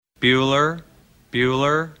Bueller,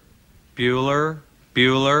 Bueller, Bueller,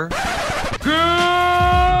 Bueller.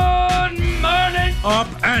 Good morning! Up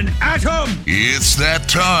and at 'em! It's that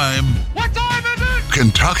time. What time is it?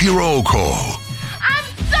 Kentucky Roll Call I'm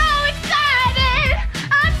so excited!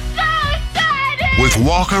 I'm so excited! with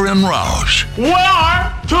Walker and Roush. We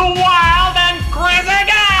are two wild and crazy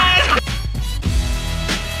guys!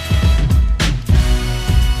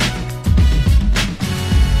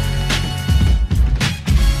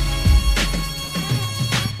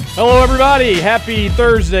 Hello, everybody. Happy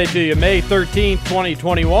Thursday to you, May 13th,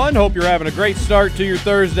 2021. Hope you're having a great start to your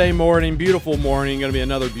Thursday morning. Beautiful morning. Going to be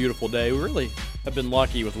another beautiful day. We really have been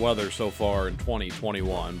lucky with weather so far in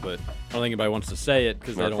 2021, but I don't think anybody wants to say it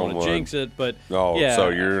because they don't want to jinx it. But yeah, so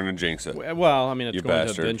you're going to jinx it. Well, I mean, it's You going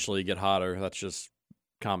bastard. to eventually get hotter. That's just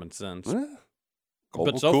common sense.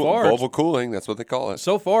 Global But so far, global cooling, that's what they call it.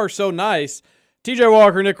 So far, so nice. TJ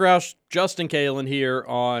Walker, Nick Roush, Justin Kalen here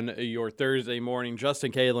on your Thursday morning.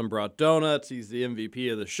 Justin Kalen brought donuts. He's the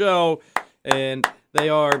MVP of the show, and they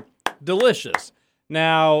are delicious.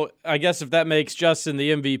 Now, I guess if that makes Justin the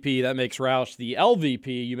MVP, that makes Roush the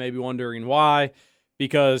LVP. You may be wondering why.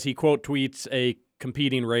 Because he quote tweets a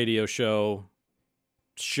competing radio show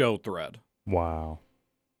thread. Wow.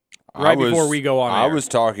 Right before we go on I air. was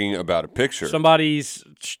talking about a picture. Somebody's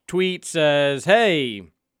tweet says, hey,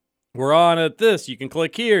 we're on at this. You can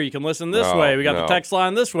click here. You can listen this way. We got the text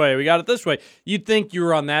line this way. We got it this way. You'd think you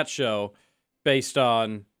were on that show based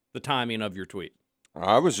on the timing of your tweet.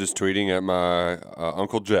 I was just tweeting at my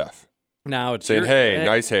Uncle Jeff. Now it's saying, hey,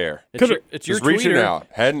 nice hair. It's your just reaching tweeter. out.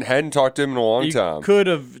 Hadn't talked to him in a long time. You could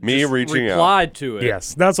have Me just reaching out. replied to it.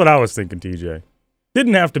 Yes, that's what I was thinking, TJ.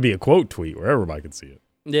 Didn't have to be a quote tweet where everybody could see it.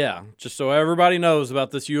 Yeah, just so everybody knows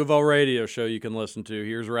about this U of L radio show you can listen to.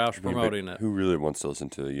 Here's Roush promoting it. Who really wants to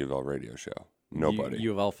listen to the U of L radio show? Nobody.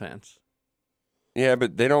 U of L fans. Yeah,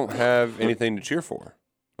 but they don't have anything to cheer for.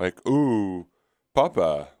 Like, ooh,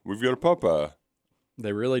 Papa, we've got a Papa.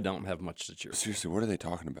 They really don't have much to cheer for. Seriously, what are they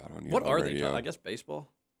talking about on U What of L are radio? they? I guess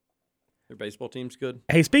baseball. Their baseball team's good.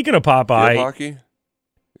 Hey, speaking of Field Popeye, hockey?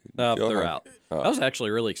 Field They're hockey. out. Oh. That was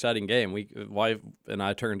actually a really exciting game. Wife and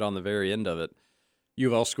I turned on the very end of it. U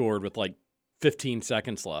of L scored with like 15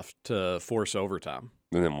 seconds left to force overtime.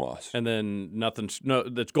 And then lost. And then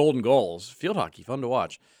that's golden goals. Field hockey, fun to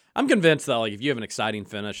watch. I'm convinced that like if you have an exciting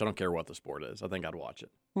finish, I don't care what the sport is, I think I'd watch it.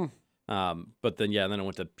 But then then it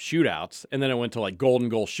went to shootouts, and then it went to like golden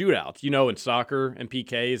goal shootouts. You know, in soccer and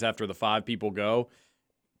PKs, after the 5 people go,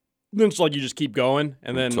 then it's like you just keep going,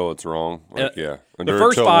 and then Until it's wrong. Like, yeah. the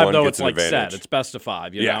first Until 5 one though gets it's an like set. advantage. It's best of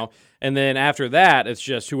 5, you Yeah. know. And then after that, it's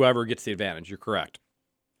just whoever gets the advantage. You're correct.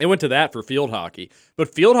 It went to that for field hockey.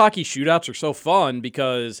 But field hockey shootouts are so fun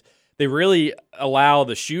because they really allow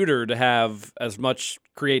the shooter to have as much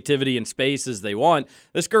creativity and space as they want.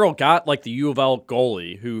 This girl got like the U of L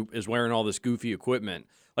goalie who is wearing all this goofy equipment.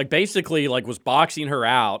 Like basically like was boxing her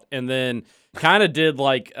out and then kind of did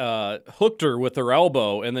like hooked her with her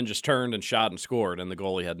elbow and then just turned and shot and scored and the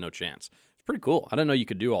goalie had no chance. It's pretty cool. I didn't know you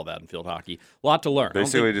could do all that in field hockey. A lot to learn.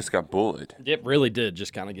 Basically just got bullied. It really did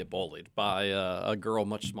just kind of get bullied by a girl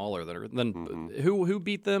much smaller than her. Who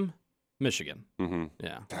beat them? Michigan. Mm-hmm.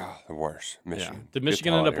 Yeah. The worst. Michigan. Yeah. Did Get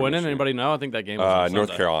Michigan the end hell up out of here, winning? Michigan. Anybody know? I think that game was on North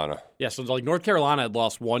Sunday. Carolina. Yeah, so like North Carolina had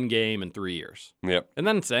lost 1 game in 3 years. Yep. Isn't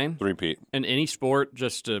that insane? 3-peat. In any sport,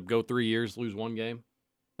 just to go 3 years, lose 1 game?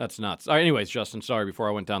 That's nuts. All right, anyways, Justin, sorry, before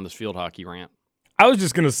I went down this field hockey rant. I was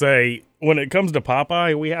just going to say, when it comes to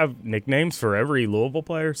Popeye, we have nicknames for every Louisville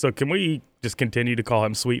player. So can we just continue to call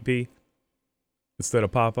him Sweet Pea instead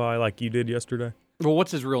of Popeye like you did yesterday? Well,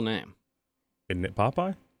 what's his real name? Isn't it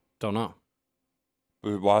Popeye? Don't know.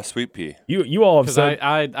 Why Sweet Pea? You all have Because said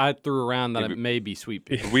I threw around that it may be Sweet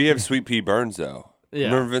Pea. We have Sweet Pea Burns, though. Yeah.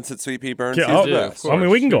 Remember Vincent Sweet Pea Burns? Yeah, He's oh, the yeah, best. of I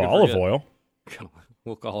mean, we can go Who could olive forget? oil.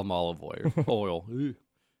 We'll call him olive oil. Oil. Ooh.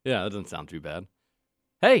 Yeah, that doesn't sound too bad.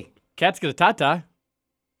 Hey, cats get a tie-tie.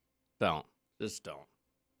 Don't. Just don't.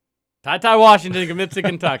 Tie-tie Washington commits to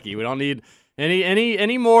Kentucky. We don't need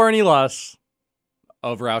any more, any less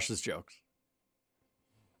of Roush's jokes.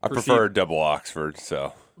 I prefer double Oxford,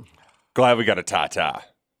 so glad we got a tie-tie.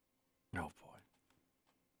 Oh, boy.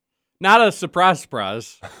 Not a surprise.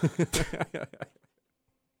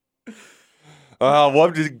 We'll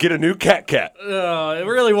have to get a new cat. It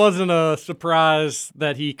really wasn't a surprise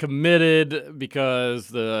that he committed because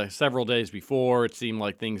the several days before it seemed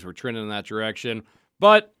like things were trending in that direction.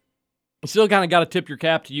 But you still kind of got to tip your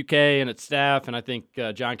cap to UK and its staff, and I think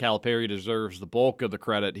John Calipari deserves the bulk of the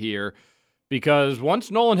credit here because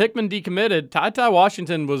once Nolan Hickman decommitted, Ty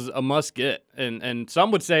Washington was a must-get. And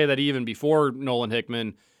some would say that even before Nolan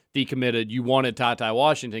Hickman decommitted, you wanted Ty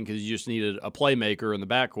Washington because you just needed a playmaker in the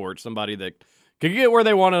backcourt, somebody that could get where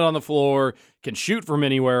they wanted on the floor, can shoot from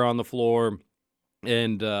anywhere on the floor,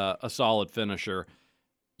 and a solid finisher.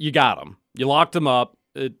 You got him. You locked him up.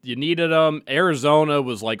 You needed him. Arizona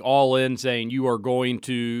was like all in, saying you have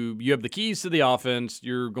the keys to the offense.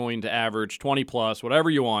 You're going to average 20+, whatever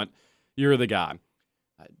you want. You're the guy.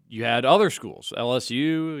 You had other schools,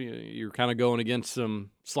 LSU. You're kind of going against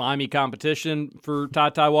some slimy competition for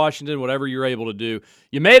Ty Washington, whatever you're able to do.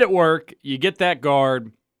 You made it work. You get that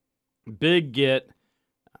guard. Big get.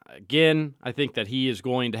 Again, I think that he is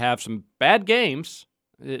going to have some bad games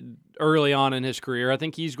early on in his career. I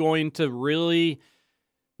think he's going to really –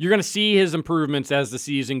 you're going to see his improvements as the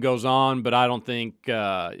season goes on, but I don't think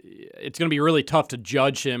it's going to be really tough to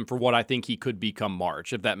judge him for what I think he could become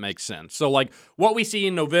March, if that makes sense. So, like, what we see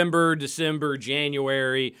in November, December,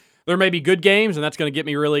 January, there may be good games, and that's going to get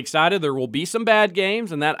me really excited. There will be some bad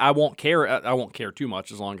games, and that I won't care. I won't care too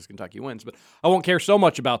much as long as Kentucky wins, but I won't care so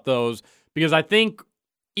much about those because I think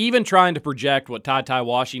even trying to project what Ty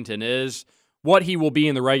Washington is, what he will be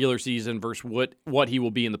in the regular season versus what he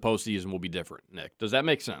will be in the postseason will be different, Nick. Does that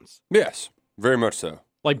make sense? Yes, very much so.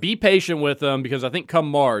 Like, be patient with him because I think come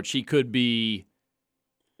March he could be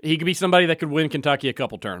somebody that could win Kentucky a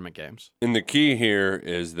couple tournament games. And the key here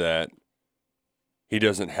is that he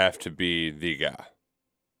doesn't have to be the guy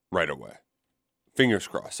right away. Fingers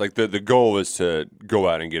crossed. Like, the goal is to go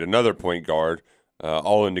out and get another point guard.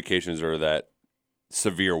 All indications are that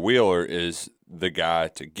Severe Wheeler is the guy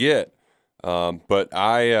to get. But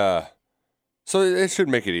so it should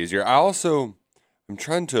make it easier. I'm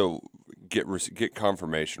trying to get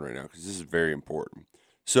confirmation right now because this is very important.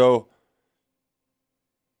 So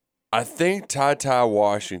I think Ty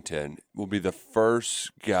Washington will be the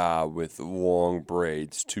first guy with long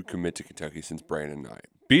braids to commit to Kentucky since Brandon Knight.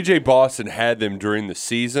 B.J. Boston had them during the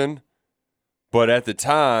season, but at the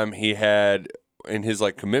time he had, in his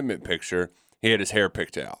like commitment picture, he had his hair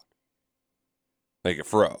picked out like a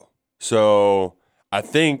fro. So I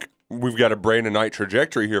think we've got a Brandon Knight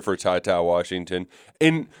trajectory here for Ty Washington.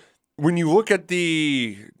 And when you look at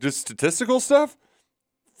the just statistical stuff,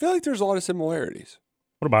 I feel like there's a lot of similarities.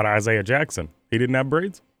 What about Isaiah Jackson? He didn't have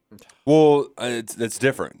braids? Well, that's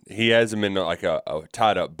different. He has them in like a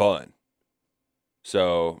tied up bun.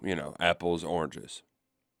 So, apples, oranges.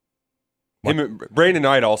 Brandon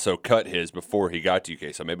Knight also cut his before he got to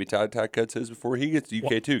UK. So maybe Ty cuts his before he gets to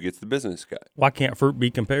UK too, gets the business cut. Why can't fruit be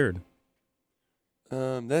compared?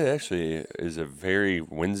 That actually is a very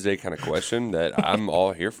Wednesday kind of question that I'm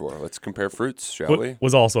all here for. Let's compare fruits, shall we?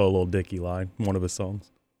 Was also a little Dicky line, one of his songs.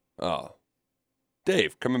 Oh.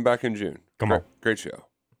 Dave, coming back in June. Come on. Great show.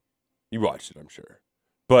 You watched it, I'm sure.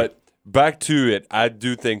 But back to it, I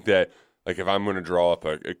do think that, like, if I'm going to draw up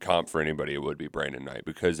a comp for anybody, it would be Brandon Knight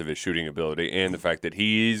because of his shooting ability and the fact that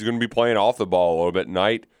he's going to be playing off the ball a little bit.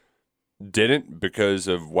 Knight didn't because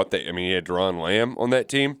of he had Deron Lamb on that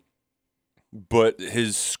team. But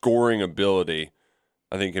his scoring ability,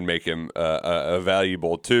 I think, can make him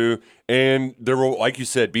valuable too. And there will, like you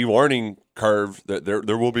said, be learning curve.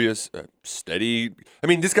 There will be a steady. I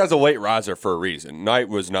mean, this guy's a late riser for a reason. Knight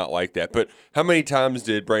was not like that. But how many times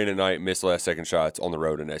did Brandon Knight miss last-second shots on the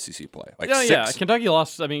road in SEC play? Like six. Yeah. Kentucky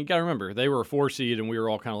lost. I mean, you got to remember, they were a 4 seed, and we were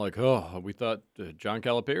all kind of like, oh, we thought John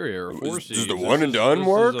Calipari or a 4 seed. Does the one and done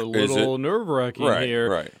work? This is a little nerve-wracking here.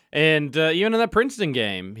 Right. And even in that Princeton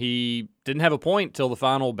game, he didn't have a point till the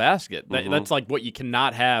final basket. That's like what you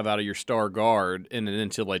cannot have out of your star guard in an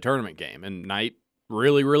NCAA tournament game. And Knight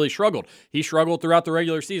really, really struggled. He struggled throughout the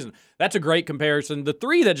regular season. That's a great comparison. The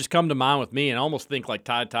three that just come to mind with me, and I almost think like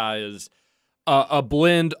Ty is a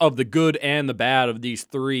blend of the good and the bad of these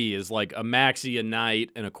three, is like a Maxey, a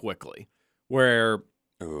Knight, and a Quickly, where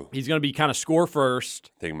he's going to be kind of score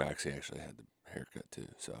first. I think Maxey actually had the haircut too,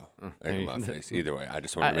 so egg on my face. Either way, I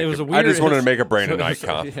just wanted to make a Brandon Knight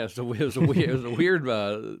comp. Yeah, so it was a weird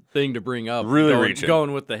thing to bring up. Really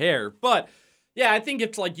going with the hair, but yeah, I think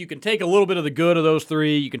it's like you can take a little bit of the good of those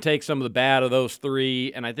three, you can take some of the bad of those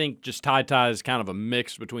three, and I think just Ty is kind of a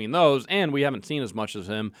mix between those, and we haven't seen as much as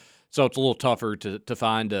him, so it's a little tougher to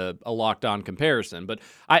find a locked-on comparison. But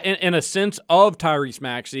in a sense of Tyrese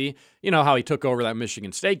Maxey, you know how he took over that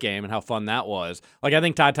Michigan State game and how fun that was. Like, I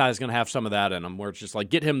think Ty is going to have some of that in him, where it's just like,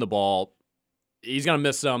 get him the ball. He's going to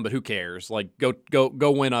miss some, but who cares? Like,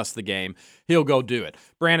 go win us the game. He'll go do it.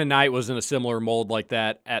 Brandon Knight was in a similar mold like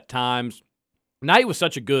that at times. Knight was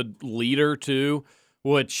such a good leader, too,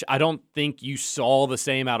 which I don't think you saw the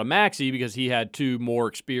same out of Maxey because he had two more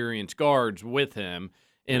experienced guards with him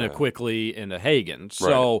in a Quickly and a Hagan.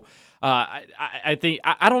 So I think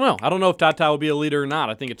I don't know. I don't know if Tata will be a leader or not.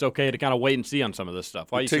 I think it's okay to kind of wait and see on some of this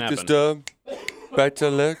stuff. Why are you Take snapping? this dub back to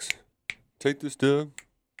Lex. Take this dub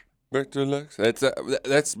back to Lex.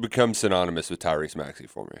 That's become synonymous with Tyrese Maxey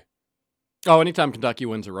for me. Oh, anytime Kentucky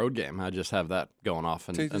wins a road game, I just have that going off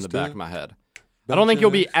in Take this the back dub of my head. back I don't think to he'll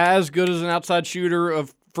be Lex. as good as an outside shooter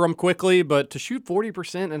from quickly, but to shoot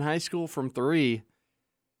 40% in high school from 3,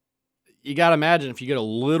 you got to imagine if you get a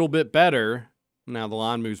little bit better. Now the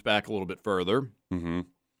line moves back a little bit further, Mm-hmm.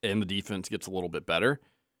 and the defense gets a little bit better.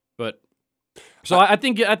 But so I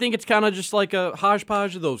think it's kind of just like a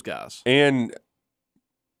hodgepodge of those guys. And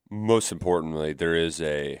most importantly, there is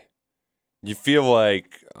you feel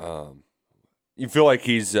like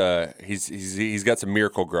he's got some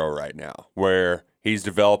miracle grow right now where he's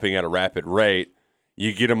developing at a rapid rate.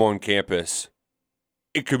 You get him on campus,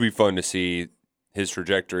 it could be fun to see his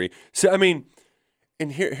trajectory. So I mean,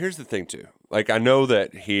 and here's the thing too. Like, I know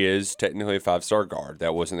that he is technically a 5-star guard.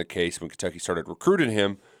 That wasn't the case when Kentucky started recruiting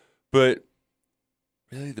him, but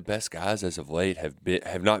really the best guys as of late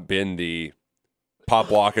have not been the pop,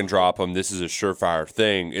 block, and drop him. This is a surefire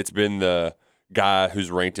thing. It's been the guy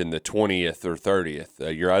who's ranked in the 20th or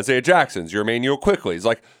 30th. Your Isaiah Jacksons, your Emmanuel Quickley's.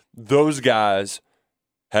 Like, those guys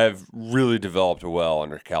have really developed well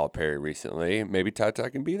under Calipari recently. Maybe Tata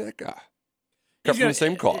can be that guy. Cut from the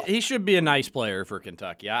same cloth. He should be a nice player for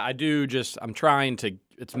Kentucky. I'm trying to,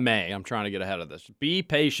 it's May. I'm trying to get ahead of this. Be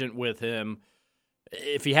patient with him.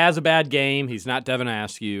 If he has a bad game, he's not Devin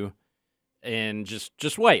Askew. And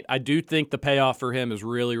just wait. I do think the payoff for him is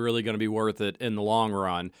really, really going to be worth it in the long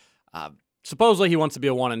run. Supposedly he wants to be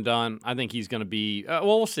a one and done. I think he's going to be,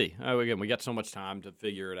 we'll see. Again, we got so much time to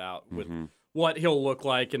figure it out with what he'll look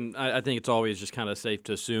like. And I think it's always just kind of safe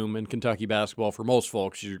to assume in Kentucky basketball, for most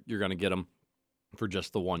folks, you're going to get him for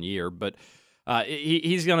just the 1 year. But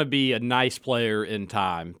he's going to be a nice player in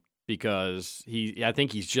time because I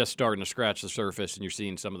think he's just starting to scratch the surface, and you're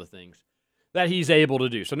seeing some of the things that he's able to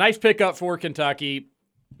do. So nice pickup for Kentucky.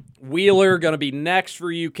 Wheeler going to be next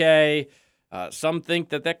for UK. Some think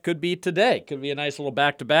that could be today. Could be a nice little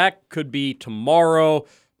back-to-back. Could be tomorrow.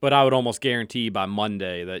 But I would almost guarantee by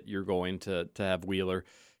Monday that you're going to have Wheeler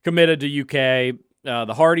committed to UK.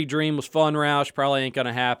 The Hardy dream was fun, Roush. Probably ain't going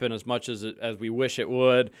to happen as much as we wish it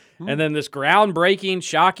would. And then this groundbreaking,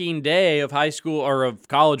 shocking day of high school or of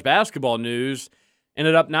college basketball news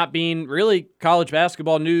ended up not being really college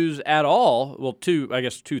basketball news at all. Well, two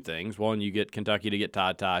things. One, you get Kentucky to get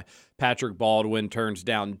Tata. Patrick Baldwin turns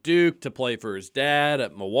down Duke to play for his dad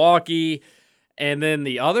at Milwaukee. And then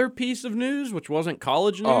the other piece of news, which wasn't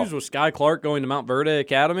college news, was Sky Clark going to Mount Verde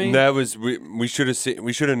Academy. That was we should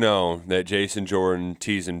have known that Jason Jordan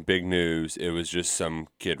teasing big news. It was just some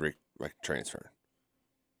kid transferring.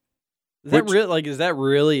 Is that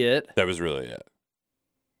really it? That was really it.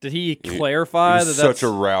 Did he clarify it was that that's such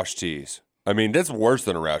a Roush tease? I mean, that's worse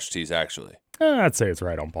than a Roush tease, actually. I'd say it's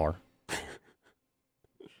right on par.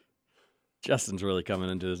 Justin's really coming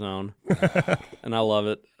into his own, and I love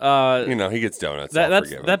it. He gets donuts.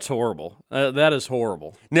 That's horrible. That is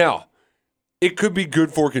horrible. Now, it could be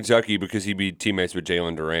good for Kentucky because he'd be teammates with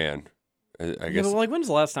Jalen Duran. I guess. Yeah, but when's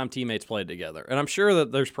the last time teammates played together? And I'm sure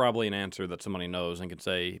that there's probably an answer that somebody knows and can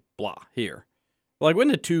say, blah, here. When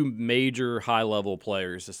did two major high-level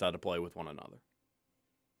players decide to play with one another?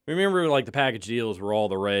 Remember, the package deals were all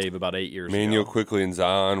the rave about 8 years Emmanuel ago. Quickley and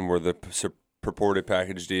Zion were the purported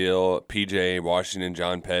package deal. PJ Washington,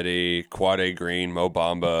 John Petty, Quade Green, Mo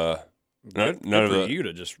Bamba. None of you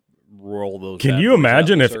to just roll those. Can bad you boys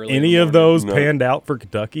imagine out if this early any in the of those No. panned out for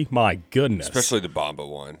Kentucky? My goodness. especially the Bamba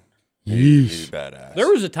one. Yeesh. He's badass. There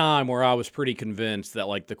was a time where I was pretty convinced that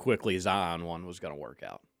the Quickley Zion one was going to work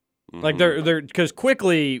out. Mhm. Because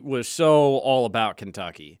Quickley was so all about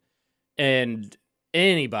Kentucky, and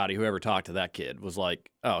anybody who ever talked to that kid was like,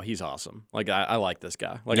 "Oh, he's awesome! I like this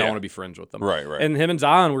guy. I Yeah. want to be friends with him." Right. And him and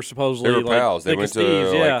Zion were supposedly They were pals. They thick went as to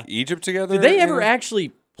thieves, yeah. Egypt together. Did they you ever know?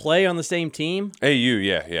 actually play on the same team? AU,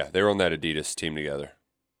 yeah. They were on that Adidas team together.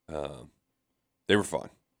 They were fun.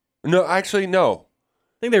 No, actually, no.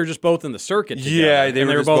 I think they were just both in the circuit together. Yeah, and they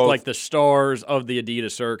were were just both both- like the stars of the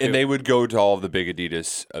Adidas circuit. And they would go to all of the big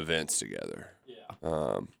Adidas events together.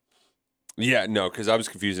 Yeah. Because I was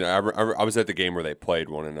confused. I was at the game where they played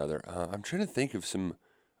one another. I'm trying to think of some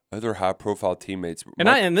other high-profile teammates.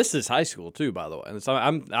 And this is high school too, by the way. And so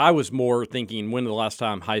I was more thinking when the last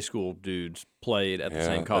time high school dudes played at the Yeah,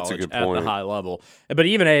 same that's a college good at the point. high level. But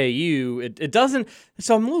even AAU, it doesn't.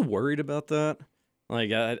 So I'm a little worried about that.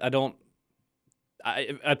 I don't.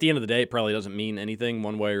 At the end of the day, it probably doesn't mean anything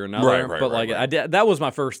one way or another. Right, but right. that was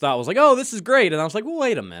my first thought. Was like, oh, this is great, and I was like, well,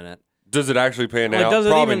 wait a minute. Does it actually pan out? Does it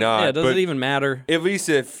Probably even, not. Yeah, does but it even matter? At least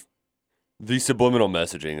if the subliminal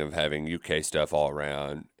messaging of having UK stuff all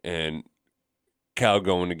around and Cal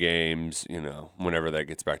going to games, whenever that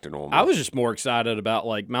gets back to normal. I was just more excited about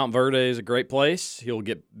like Mount Verde is a great place. He'll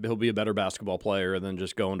be a better basketball player than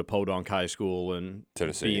just going to Podunk High School and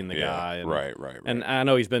Tennessee, being the guy. And, right. And I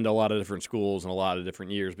know he's been to a lot of different schools and a lot of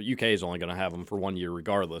different years, but UK is only going to have him for 1 year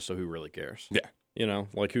regardless. So who really cares? Yeah.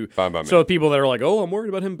 Like who? Fine by me. So people that are like, oh, I'm worried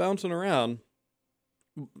about him bouncing around.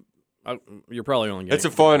 You're probably only getting It's a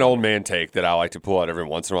fun old man take that I like to pull out every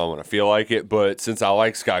once in a while when I feel like it. But since I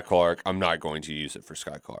like Sky Clark, I'm not going to use it for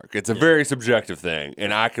Sky Clark. It's a very subjective thing,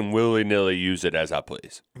 and I can willy-nilly use it as I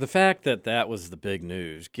please. The fact that was the big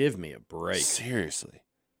news, give me a break. Seriously.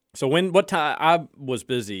 So what time? I was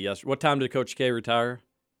busy yesterday. What time did Coach K retire?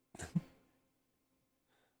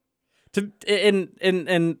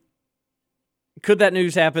 And could that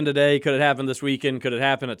news happen today? Could it happen this weekend? Could it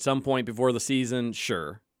happen at some point before the season?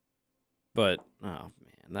 Sure. But, oh,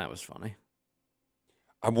 man, that was funny.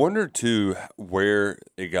 I wonder, too, where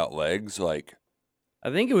it got legs. Like,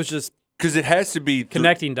 I think it was just because it has to be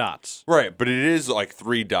connecting dots. Right, but it is like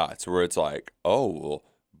 3 dots where it's like, oh, well,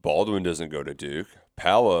 Baldwin doesn't go to Duke.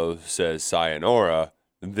 Paolo says sayonara,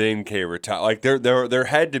 then K retire. Like, there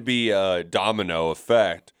had to be a domino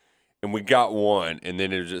effect, and we got one, and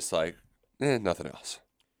then it was just like, nothing else.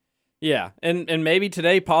 Yeah, and maybe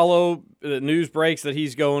today Paulo, the news breaks that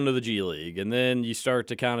he's going to the G League, and then you start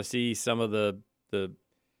to kind of see some of the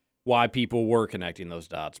why people were connecting those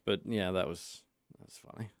dots. But yeah, that was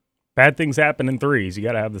funny. Bad things happen in threes. You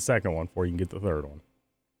got to have the second one before you can get the third one.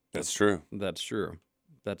 That's true. That's true.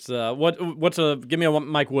 That's give me a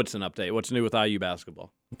Mike Woodson update. What's new with IU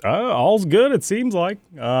basketball? All's good, it seems like.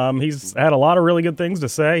 He's had a lot of really good things to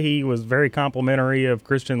say. He was very complimentary of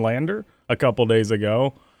Christian Lander a couple days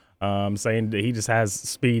ago. Saying that he just has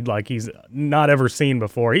speed like he's not ever seen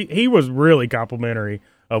before. He was really complimentary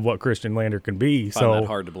of what Christian Lander can be. I find that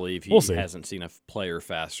hard to believe he hasn't seen a player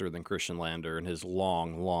faster than Christian Lander in his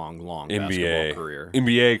long basketball career.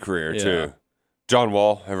 NBA career, too. John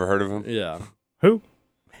Wall, ever heard of him? Yeah. Who?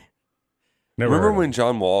 Never Remember when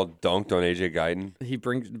John Wall dunked on AJ Guyton?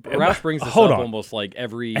 Roush brings this up almost like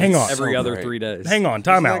every other 3 days. Hang on,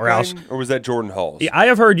 time out, Roush. Or was that Jordan Halls? Yeah, I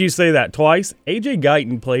have heard you say that twice. AJ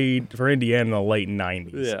Guyton played for Indiana in the late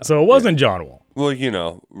 90s. Yeah. So it wasn't John Wall.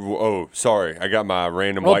 Well, sorry. I got my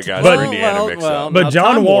random white guys for Indiana mixed up. But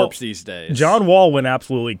John Wall these days. John Wall went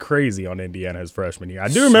absolutely crazy on Indiana his freshman year. I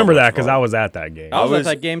do remember that because I was at that game. I was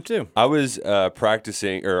at that game too. I was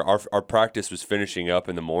practicing, or our practice was finishing up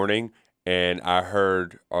in the morning, and I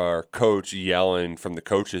heard our coach yelling from the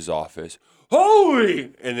coach's office,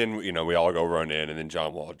 "Holy!" And then, we all go run in, and then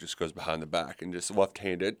John Wall just goes behind the back and just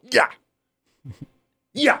left-handed, yeah.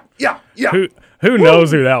 Who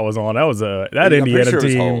knows who that was on? That was that Indiana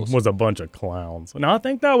team Holes. was a bunch of clowns. No, I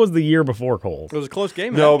think that was the year before Coles. It was a close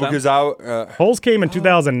game. No, because Holes came in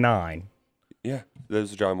 2009. Yeah, that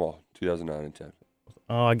was John Wall, 2009 and 10.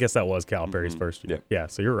 Oh, I guess that was Calipari's first year. Yeah,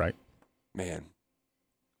 so you're right. Man,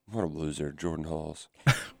 what a loser, Jordan Halls.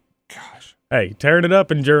 Gosh. Hey, tearing it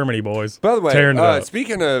up in Germany, boys. By the Tearing it way, up.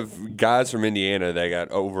 speaking of guys from Indiana that got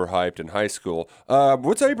overhyped in high school,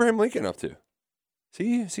 what's Abraham Lincoln up to?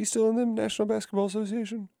 Is he still in the National Basketball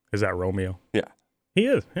Association? Is that Romeo? Yeah. He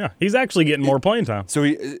is, yeah. He's actually getting more playing time. So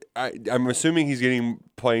I'm assuming he's getting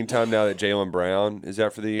playing time now that Jaylen Brown is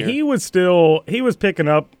out for the year? He was picking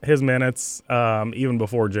up his minutes even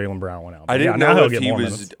before Jaylen Brown went out. I didn't know if he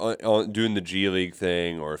was doing the G League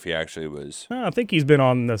thing or if he actually was. No, I think he's been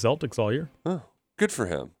on the Celtics all year. Oh, good for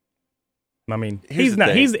him. I mean, Here's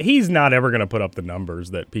he's not ever going to put up the numbers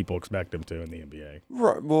that people expect him to in the NBA.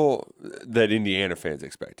 Right. Well, that Indiana fans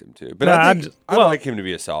expect him to. But No, I'd like him to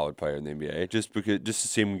be a solid player in the NBA just to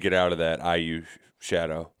see him get out of that IU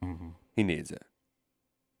shadow. Mm-hmm. He needs it.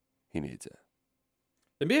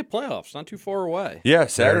 NBA playoffs, not too far away. Yeah,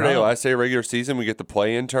 Saturday, last day of regular season, we get the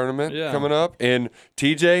play-in tournament coming up. And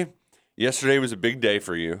TJ, yesterday was a big day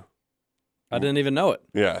for you. I didn't even know it.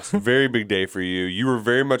 Yes, very big day for you. You were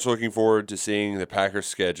very much looking forward to seeing the Packers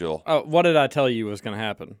schedule. What did I tell you was going to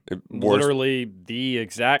happen? Literally the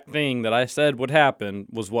exact thing that I said would happen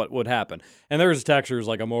was what would happen. And there was a texter who's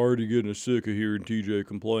like, I'm already getting sick of hearing TJ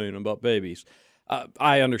complain about babies.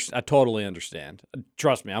 I totally understand.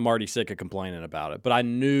 Trust me, I'm already sick of complaining about it. But I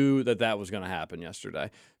knew that was going to happen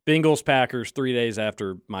yesterday. Bengals, Packers, 3 days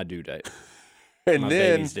after my due date. And my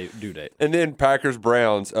then baby's due date. And then Packers,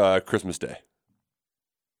 Browns, Christmas Day.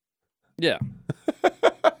 Yeah.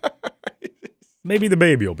 Maybe the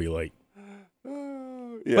baby will be late.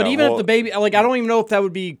 Yeah, but even well, if the baby, like, I don't even know if that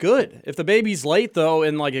would be good. If the baby's late, though,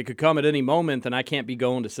 and, like, it could come at any moment, then I can't be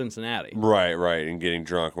going to Cincinnati. right, and getting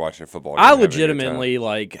drunk watching a football game. I having a good time. legitimately,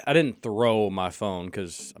 like, I didn't throw my phone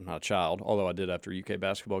because I'm not a child, although I did after a UK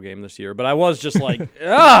basketball game this year. But I was just like,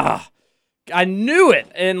 I knew it.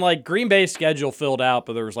 And, like, Green Bay's schedule filled out,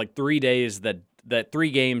 but there was, like, 3 days that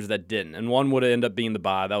 3 games that didn't. And one would end up being the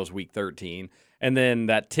bye. That was week 13. And then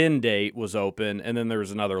that 10 date was open, and then there was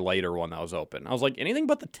another later one that was open. I was like, anything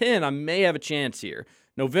but the 10, I may have a chance here.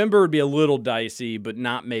 November would be a little dicey, but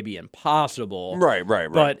not maybe impossible. Right.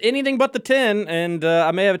 But anything but the 10, and I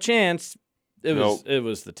may have a chance. It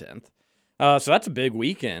was the 10th. So that's a big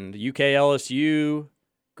weekend. UK LSU,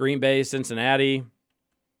 Green Bay, Cincinnati.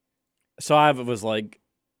 So I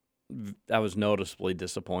was noticeably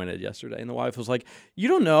disappointed yesterday, and the wife was like, "You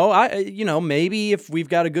don't know. Maybe if we've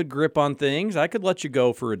got a good grip on things, I could let you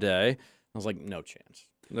go for a day." I was like, "No chance.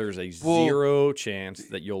 There's a 0 chance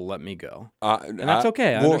that you'll let me go." And that's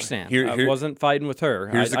okay. I understand. I wasn't fighting with her.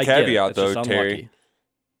 Here's the I get it. caveat, It's though, just Terry.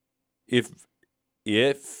 unlucky.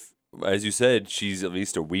 If, as you said, she's at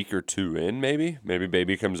least a week or 2 in, maybe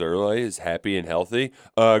baby comes early, is happy and healthy,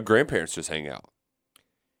 grandparents just hang out.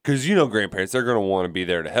 Because, grandparents, they're going to want to be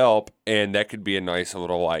there to help, and that could be a nice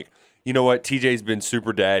little, like, you know what, TJ's been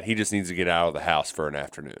super dad, he just needs to get out of the house for an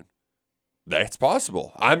afternoon. That's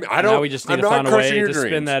possible. Now we just need to find a way to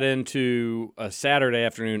spin that into a Saturday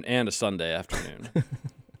afternoon and a Sunday afternoon.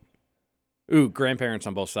 Ooh, grandparents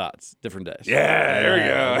on both sides, different days. Yeah, there we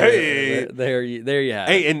go. Hey, there you have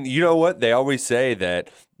it. Hey, and you know what? They always say that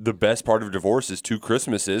the best part of divorce is 2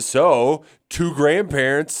 Christmases. So 2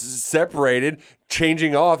 grandparents separated,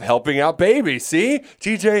 changing off, helping out babies. See,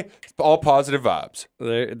 TJ, all positive vibes.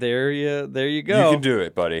 There you go. You can do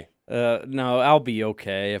it, buddy. No, I'll be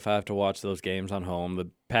okay if I have to watch those games on home. The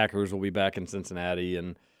Packers will be back in Cincinnati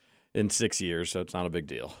in 6 years, so it's not a big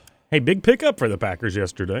deal. Hey, big pickup for the Packers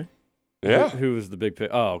yesterday. Yeah. Who was the big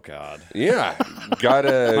pick? Oh God. Yeah.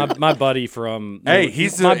 Gotta. my buddy from. Hey,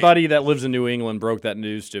 my buddy that lives in New England broke that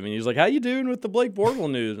news to me. He's like, "How you doing with the Blake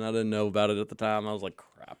Bortles news?" And I didn't know about it at the time. I was like,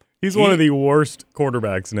 "Crap." He's one of the worst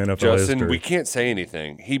quarterbacks in NFL Justin, history. we can't say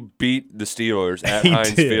anything. He beat the Steelers at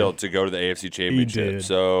Heinz Field to go to the AFC Championship. He did.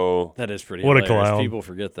 So that is pretty. What a hilarious. clown. People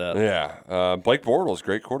forget that. Yeah. Blake Bortles,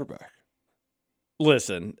 great quarterback.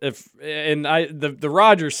 Listen, the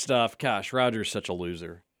Rodgers stuff. Gosh, Rodgers such a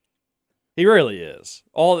loser. He really is.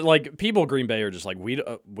 All like people in Green Bay are just like we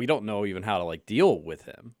don't know even how to like deal with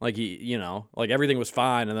him. Like he, like everything was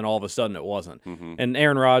fine and then all of a sudden it wasn't. Mm-hmm. And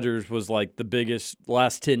Aaron Rodgers was like the biggest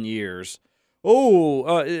last 10 years.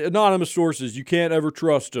 Anonymous sources, you can't ever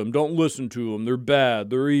trust them. Don't listen to them. They're bad.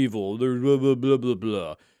 They're evil. They're blah blah blah blah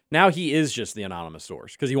blah. Now he is just the anonymous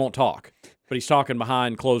source because he won't talk, but he's talking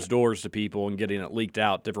behind closed doors to people and getting it leaked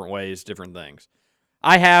out different ways, different things.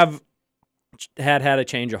 I have had a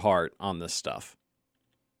change of heart on this stuff.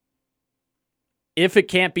 If it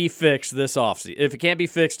can't be fixed this offseason, if it can't be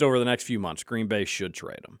fixed over the next few months, Green Bay should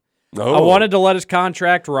trade him. Oh. I wanted to let his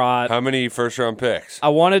contract rot. How many first-round picks? I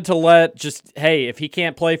wanted to let hey, if he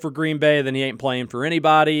can't play for Green Bay, then he ain't playing for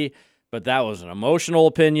anybody. But that was an emotional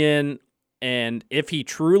opinion. And if he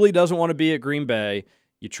truly doesn't want to be at Green Bay,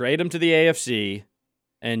 you trade him to the AFC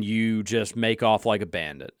and you just make off like a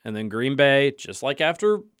bandit. And then Green Bay, just like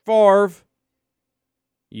after Favre,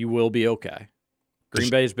 you will be okay. Green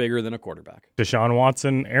Bay is bigger than a quarterback. Deshaun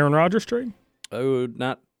Watson, Aaron Rodgers trade? Oh,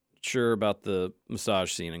 not sure about the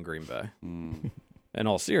massage scene in Green Bay. In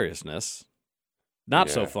all seriousness, not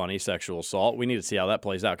so funny sexual assault. We need to see how that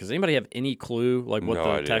plays out. Does anybody have any clue like what No the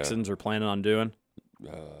idea. Texans are planning on doing?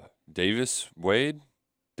 Davis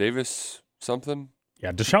something?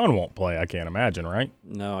 Yeah, Deshaun won't play, I can't imagine, right?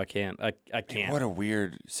 No, I can't. I can't. What a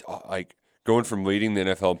weird, going from leading the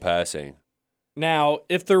NFL in passing. Now,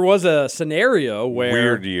 if there was a scenario where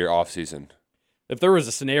Weird year offseason. if there was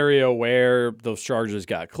a scenario where those charges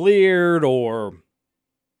got cleared or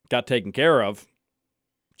got taken care of,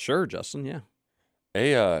 sure, Justin, yeah.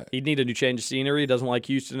 Hey, He'd need a new change of scenery. He doesn't like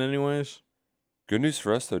Houston anyways. good news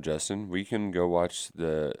for us though, Justin. We can go watch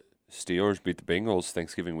the Steelers beat the Bengals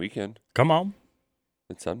Thanksgiving weekend. Come on.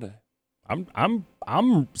 It's Sunday.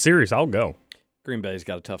 I'm serious. I'll go. Green Bay's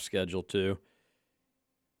got a tough schedule too.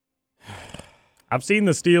 I've seen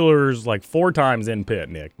the Steelers like 4 times in Pitt,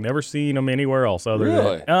 Nick. Never seen them anywhere else other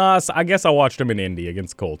Really? than so I guess I watched them in Indy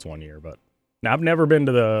against Colts one year, but I've never been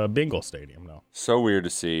to the Bengals Stadium, no. So weird to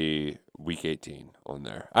see Week 18 on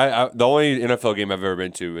there. I the only NFL game I've ever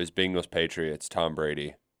been to is Bengals Patriots. Tom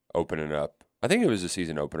Brady opening up. I think it was a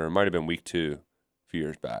season opener. It might have been Week 2 a few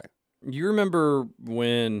years back. You remember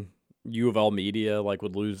when U of L media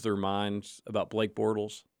would lose their minds about Blake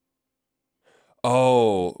Bortles?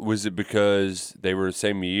 Oh, was it because they were the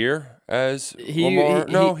same year as Lamar?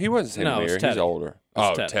 No, he wasn't the same year. He's older.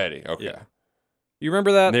 Teddy. Okay. Yeah. You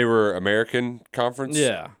remember that? They were American Conference.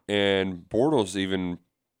 Yeah. And Bortles even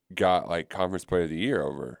got like Conference Player of the Year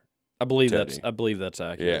over. I believe Teddy. that's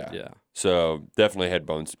accurate. Yeah. So definitely had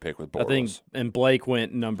bones to pick with Bortles. I think, and Blake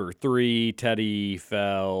went number 3. Teddy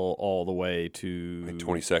fell all the way to like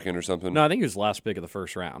 22nd or something. No, I think he was last pick of the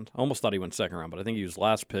first round. I almost thought he went second round, but I think he was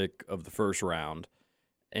last pick of the first round.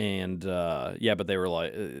 And but they were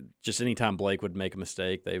like, just anytime Blake would make a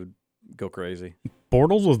mistake, they would go crazy.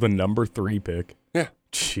 Bortles was the number 3 pick. Yeah.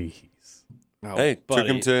 Jeez. Oh, hey, buddy. took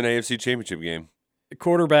him to an AFC Championship game.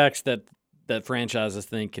 Quarterbacks that franchises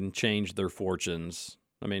think can change their fortunes.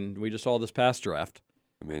 I mean, we just saw this past draft.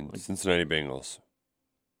 I mean, Cincinnati Bengals,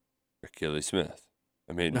 Achilles Smith.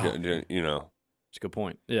 I mean, you know. It's a good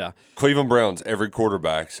point. Yeah. Cleveland Browns, every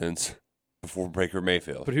quarterback since before Baker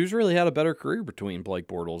Mayfield. But who's really had a better career between Blake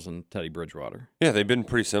Bortles and Teddy Bridgewater? Yeah, they've been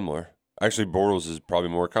pretty similar. Actually, Bortles is probably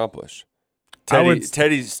more accomplished.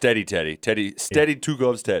 Teddy's steady Teddy. Steady, 2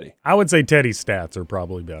 gloves Teddy. I would say Teddy's stats are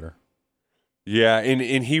probably better. Yeah, and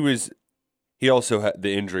he also had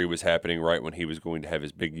the injury was happening right when he was going to have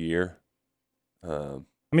his big year. I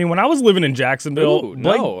mean, when I was living in Jacksonville,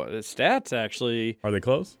 no, the stats actually are they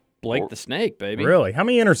close? Blake the Snake, baby. Really? How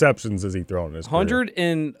many interceptions has he thrown in his career?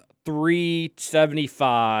 103,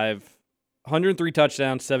 75, 103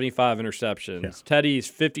 touchdowns, 75 interceptions. Yeah. Teddy's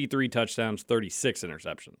 53 touchdowns, 36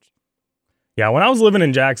 interceptions. Yeah, when I was living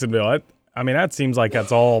in Jacksonville, I mean, that seems like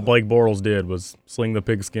that's all Blake Bortles did was sling the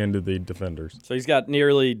pigskin to the defenders. So he's got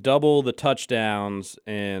nearly double the touchdowns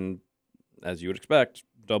and, as you would expect,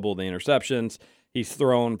 double the interceptions. He's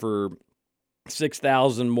thrown for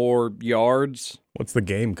 6,000 more yards. What's the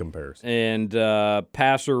game comparison? And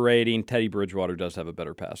passer rating, Teddy Bridgewater does have a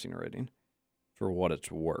better passing rating for what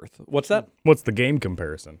it's worth. What's that? What's the game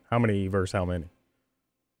comparison? How many versus how many?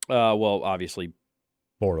 Well, obviously,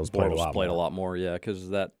 Bortles played a lot more, yeah,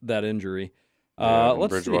 because of that injury. Let's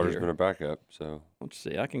Bridgewater's been a backup, so let's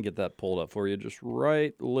see. I can get that pulled up for you just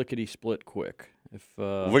right lickety split quick. If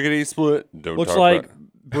lickety split, don't looks talk like about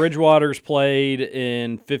Bridgewater's played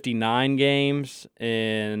in 59 games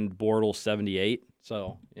and Bortles 78.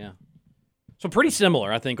 So yeah, so pretty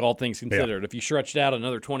similar, I think, all things considered. Yeah. If you stretched out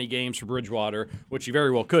another 20 games for Bridgewater, which you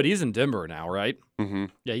very well could, he's in Denver now, right? Mm-hmm.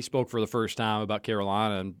 Yeah, he spoke for the first time about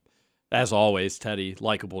Carolina and. As always, Teddy,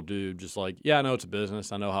 likable dude, just like, yeah, I know it's a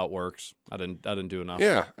business. I know how it works. I didn't do enough.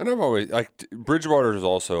 Yeah, and I've always Bridgewater has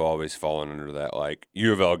also always fallen under that like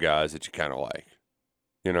U of L guys that you kind of like,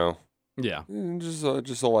 you know. Yeah, just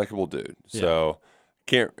a likable dude. Yeah. So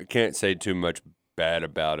can't say too much bad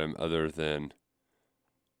about him other than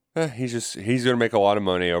he's gonna make a lot of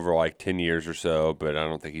money over like 10 years or so, but I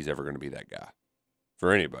don't think he's ever gonna be that guy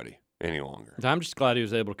for anybody any longer. I'm just glad he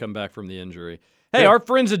was able to come back from the injury. Hey, our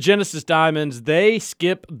friends at Genesis Diamonds, they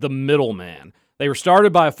skip the middleman. They were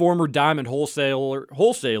started by a former diamond wholesaler,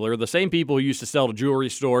 the same people who used to sell to jewelry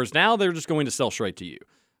stores. Now they're just going to sell straight to you.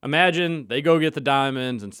 Imagine they go get the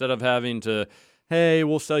diamonds instead of having to, hey,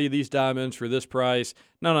 we'll sell you these diamonds for this price.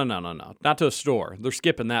 No. Not to a store. They're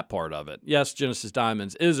skipping that part of it. Yes, Genesis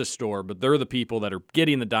Diamonds is a store, but they're the people that are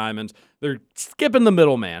getting the diamonds. They're skipping the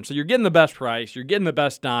middleman. So you're getting the best price. You're getting the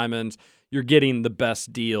best diamonds. You're getting the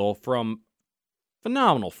best deal from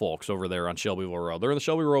phenomenal folks over there on Shelbyville Road. They're in the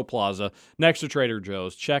Shelby Road Plaza next to Trader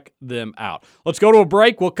Joe's. Check them out. Let's go to a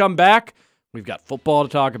break. We'll come back. We've got football to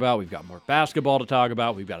talk about. We've got more basketball to talk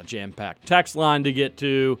about. We've got a jam-packed text line to get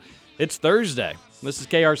to. It's Thursday. This is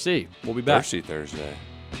KRC. We'll be back. Thursday.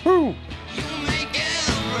 Woo!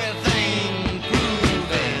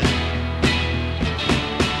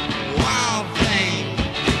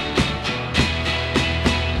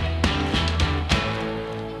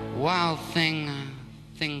 Wild thing, I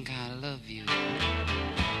think I love you,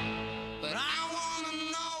 but I want to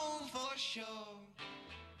know for sure.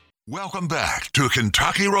 Welcome back to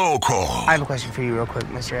Kentucky Roll Call. I have a question for you real quick,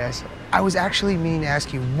 Mr. S. I was actually meaning to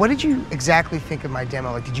ask you, what did you exactly think of my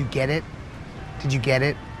demo? Like, did you get it? Did you get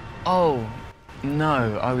it? Oh,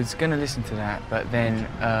 no, I was going to listen to that, but then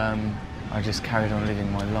I just carried on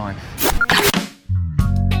living my life.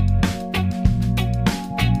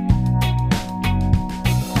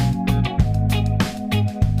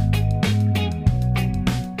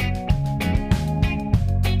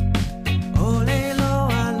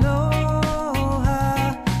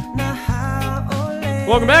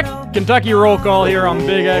 Welcome back. Kentucky Roll Call here on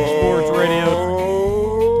Big X Sports Radio.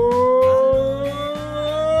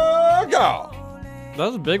 That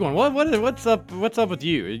was a big one. What's up with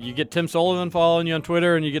you? You get Tim Sullivan following you on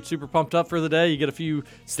Twitter, and you get super pumped up for the day. You get a few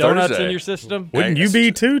donuts Thursday. in your system. Wouldn't you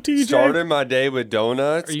be too, TJ? Starting my day with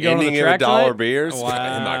donuts, Are you going to ending the it track with dollar tonight? beers. Wow.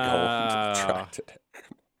 I'm not going to the track today.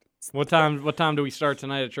 What time do we start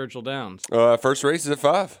tonight at Churchill Downs? First race is at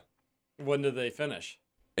 5. When do they finish?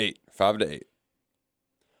 8. 5 to 8.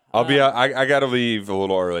 I'll be. I got to leave a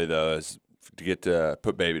little early though, to get to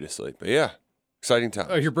put baby to sleep. But yeah, exciting time.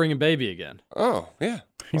 Oh, you're bringing baby again. Oh yeah.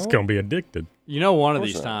 He's going to be addicted. You know, one of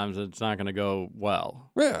course these not. times it's not going to go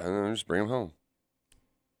well. Yeah, and then just bring him home.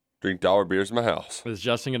 Drink dollar beers in my house. Is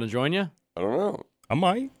Justin going to join you? I don't know. I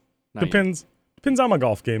might. No, Depends how my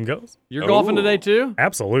golf game goes. You're golfing today too?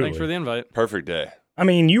 Absolutely. Thanks for the invite. Perfect day. I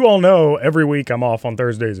mean, you all know every week I'm off on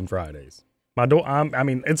Thursdays and Fridays.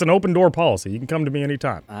 It's an open door policy. You can come to me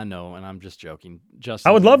anytime. I know, and I'm just joking. Justin,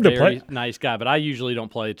 I would love to very play. Nice guy, but I usually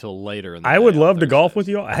don't play till later in the I day would on love to golf with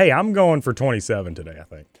Thursdays. you all. Hey, I'm going for 27 today, I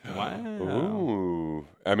think. Wow. Ooh.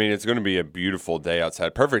 I mean, it's going to be a beautiful day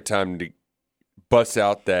outside. Perfect time to bust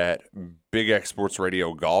out that Big X Sports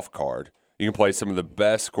Radio golf card. You can play some of the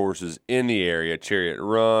best courses in the area. Chariot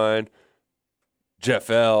Run, Jeff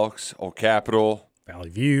Elks, Old Capitol. Valley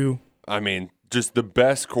View. I mean, just the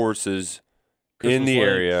best courses in Christmas the Lake.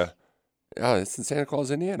 area. Oh, it's in Santa Claus,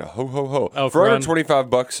 Indiana. Ho, ho, ho. Elk For Run. under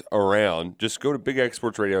 $25 around, just go to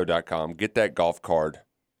bigxsportsradio.com. Get that golf card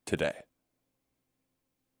today.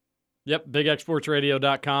 Yep,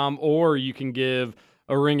 bigexportsradio.com, or you can give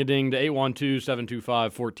a ring-a-ding to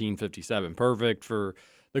 812-725-1457. Perfect for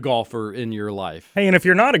the golfer in your life. Hey, and if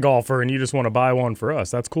you're not a golfer and you just want to buy one for us,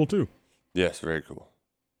 that's cool too. Yes, very cool.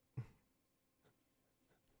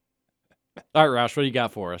 All right, Roush, what do you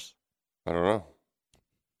got for us? I don't know.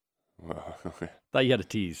 Thought you had a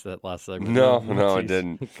tease that last segment. No, I Tease.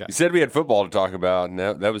 didn't. Okay. You said we had football to talk about, and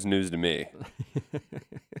that was news to me.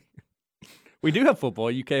 We do have football.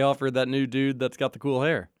 UK offered that new dude that's got the cool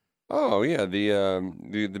hair. Oh yeah,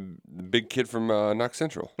 the big kid from Knox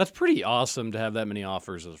Central. That's pretty awesome to have that many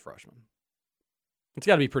offers as a freshman. It's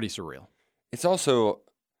got to be pretty surreal. It's also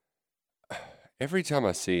every time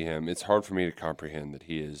I see him, it's hard for me to comprehend that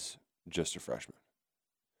he is just a freshman,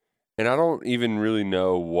 and I don't even really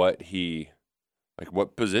know what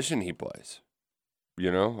position he plays.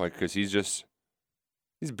 You know, because he's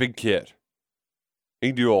a big kid. He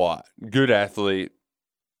can do a lot. Good athlete.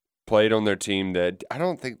 Played on their team that I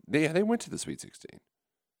don't think they went to the Sweet 16.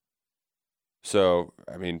 So,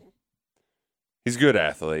 I mean, he's a good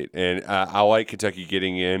athlete, and I like Kentucky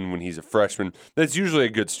getting in when he's a freshman. That's usually a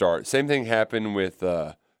good start. Same thing happened with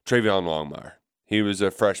Travion Longmire. He was a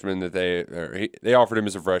freshman that they offered him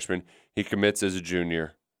as a freshman. He commits as a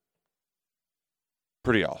junior.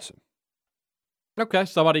 Pretty awesome. Okay,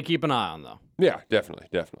 somebody to keep an eye on, though. Yeah, definitely.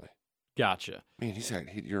 Gotcha. Man,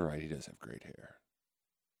 you're right. He does have great hair.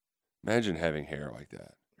 Imagine having hair like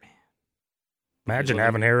that. Imagine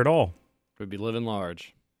having hair at all. We'd be living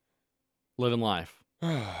large. Living life.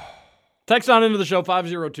 Text on into the show,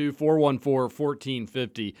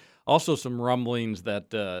 502-414-1450. Also some rumblings that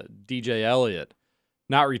DJ Elliott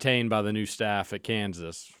not retained by the new staff at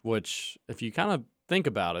Kansas, which, if you kind of think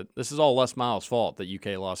about it, this is all Les Miles' fault that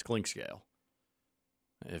UK lost Clinkscale.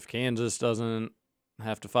 If Kansas doesn't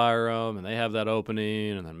have to fire him, and they have that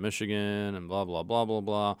opening, and then Michigan, and blah, blah, blah, blah,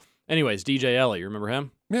 blah. Anyways, DJ Elliott, you remember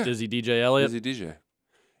him? Yeah. Dizzy DJ Elliott? Dizzy DJ.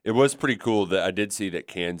 It was pretty cool that I did see that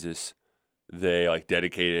Kansas, they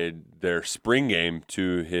dedicated their spring game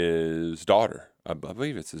to his daughter. I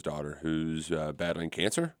believe it's his daughter who's battling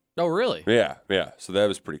cancer. Oh, really? Yeah. So that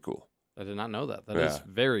was pretty cool. I did not know that. That is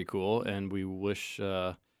very cool, and we wish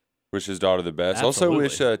wish his daughter the best. Absolutely.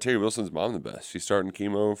 Also wish Terry Wilson's mom the best. She's starting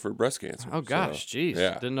chemo for breast cancer. Oh, gosh, geez.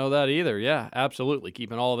 Yeah. Didn't know that either. Yeah, absolutely.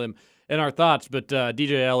 Keeping all of them in our thoughts. But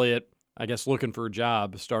DJ Elliott, I guess looking for a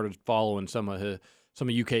job, started following some of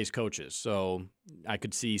UK's coaches. So I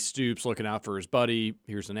could see Stoops looking out for his buddy.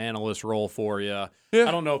 Here's an analyst role for you. Yeah.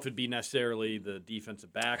 I don't know if it'd be necessarily the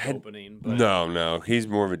defensive back opening. But No. He's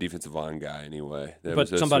more of a defensive line guy anyway. But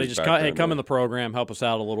somebody just come in the program, help us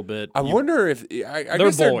out a little bit. I wonder if I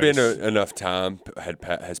guess there'd been enough time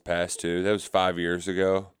has passed too. That was 5 years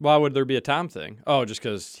ago. Why would there be a time thing? Oh, just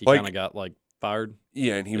because he kind of got fired.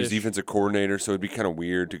 Yeah, and he was defensive coordinator, so it'd be kind of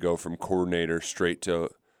weird to go from coordinator straight to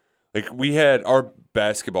we had our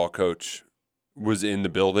basketball coach was in the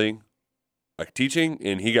building, teaching,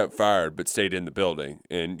 and he got fired but stayed in the building.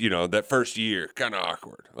 And that first year, kind of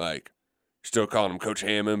awkward. Still calling him Coach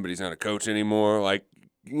Hammond, but he's not a coach anymore.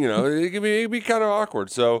 It could be kind of awkward.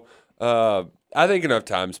 So I think enough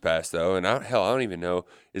time's passed though, and I don't even know,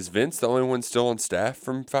 is Vince the only one still on staff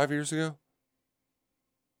from 5 years ago?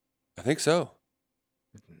 I think so.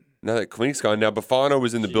 now that Klink's gone. Now Bufano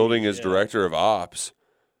was in the building as director of ops,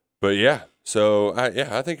 but yeah. So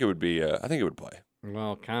I think it would be. I think it would play.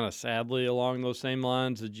 Well, kind of sadly along those same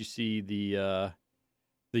lines, did you see the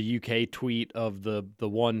UK tweet of the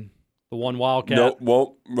one Wildcat?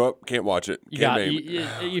 No, can't watch it.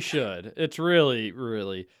 You should. It's really,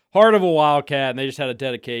 really heart of a Wildcat, and they just had a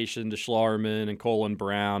dedication to Schlarman and Colin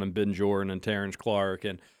Brown and Ben Jordan and Terrence Clark.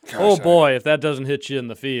 And boy, if that doesn't hit you in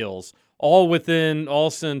the feels, all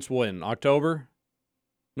since when? October,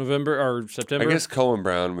 November, or September? I guess Colin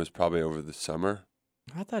Brown was probably over the summer.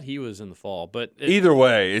 I thought he was in the fall, but either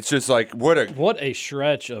way, it's just like what a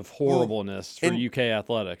stretch of horribleness for UK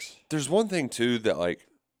athletics. There's one thing too that like.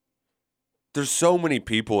 There's so many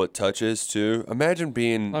people it touches too. Imagine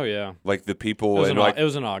being like the people it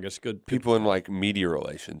was in August. Good people in like media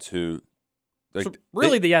relations who like so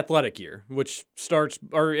really the athletic year, which starts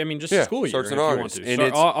the school year starts in August. And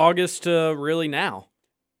it's August to really now.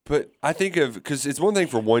 But I think because it's one thing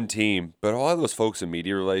for one team, but a lot of those folks in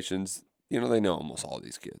media relations, they know almost all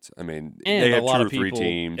these kids. I mean, and they have a lot 2 or of 3 people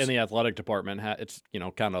teams in the athletic department. It's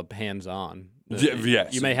kind of hands on.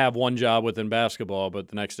 Yes. You may have one job within basketball, but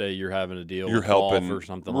the next day you're having to deal with helping golf or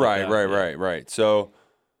something like that. Right. So,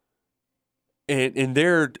 and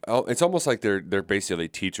they're it's almost like they're basically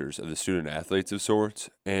teachers of the student athletes of sorts,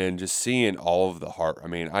 and just seeing all of the heart. I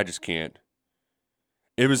mean, I just can't.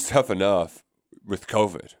 It was tough enough with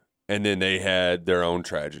COVID, and then they had their own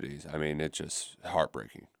tragedies. I mean, it's just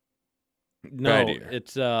heartbreaking. No,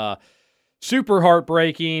 it's super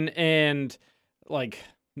heartbreaking, and like.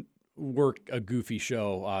 We're a goofy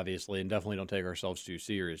show, obviously, and definitely don't take ourselves too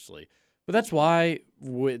seriously. But that's why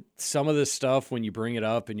with some of this stuff, when you bring it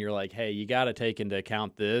up and you're like, hey, you got to take into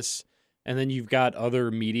account this, and then you've got other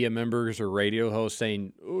media members or radio hosts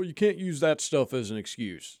saying, oh, you can't use that stuff as an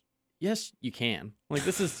excuse. Yes, you can. Like,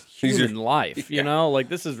 this is human life, Like,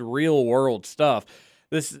 this is real world stuff.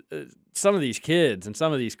 This some of these kids and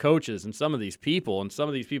some of these coaches and some of these people in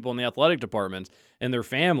the athletic departments and their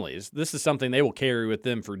families, this is something they will carry with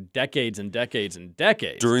them for decades and decades and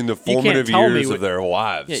decades. During the formative years of their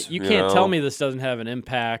lives. Yeah, you can't tell me this doesn't have an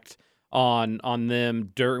impact on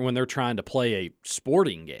them when they're trying to play a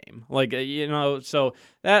sporting game. Like, so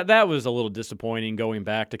that was a little disappointing going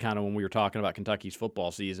back to kind of when we were talking about Kentucky's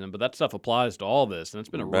football season, but that stuff applies to all this, and it's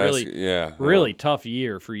been a really tough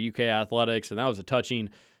year for UK athletics, and that was a touching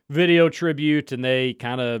video tribute, and they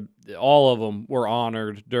all of them were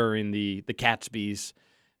honored during the Catsbys,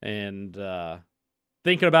 and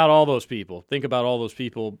think about all those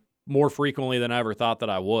people more frequently than I ever thought that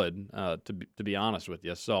I would, to be honest with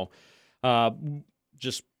you. So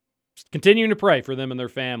just continuing to pray for them and their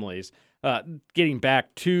families. Getting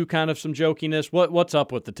back to kind of some jokiness, what's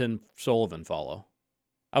up with the Tim Sullivan follow?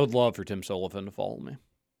 I would love for Tim Sullivan to follow me.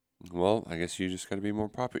 Well, I guess you just got to be more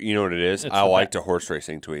popular. You know what it is? I liked a horse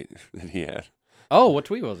racing tweet that he had. Oh, what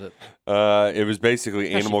tweet was it? It was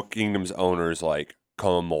basically Animal Kingdom's owners like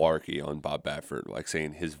calling malarkey on Bob Baffert, like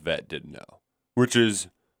saying his vet didn't know, which is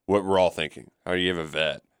what we're all thinking. How do you have a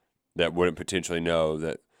vet that wouldn't potentially know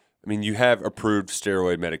that? I mean, you have approved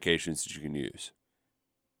steroid medications that you can use.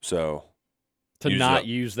 So to not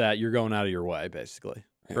use that, you're going out of your way, basically,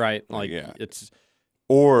 right? Like it's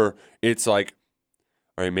like.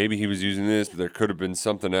 All right, maybe he was using this, but there could have been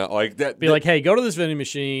something else like that. Like, hey, go to this vending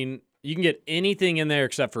machine. You can get anything in there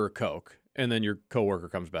except for a Coke, and then your coworker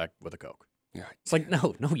comes back with a Coke. Yeah, it's like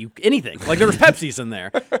anything. Like there was Pepsi's in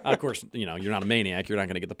there. Of course, you're not a maniac. You're not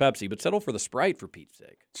going to get the Pepsi, but settle for the Sprite for Pete's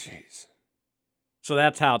sake. Jeez. So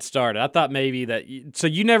that's how it started. I thought maybe that. So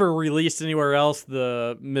you never released anywhere else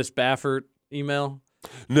the Miss Baffert email?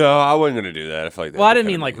 No, I wasn't going to do that. I feel like that. Well, I didn't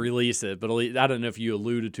mean like release it, but I don't know if you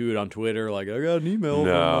alluded to it on Twitter. Like, I got an email.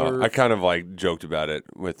 No, I kind of like joked about it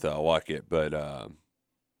with Luckett, but I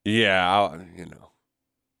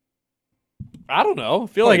don't know.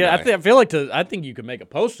 I think you could make a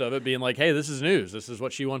post of it, being like, "Hey, this is news. This is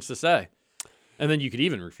what she wants to say," and then you could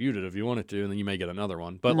even refute it if you wanted to, and then you may get another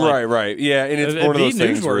one. But right, yeah, and it's one of those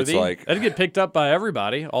things where it's like it'd get picked up by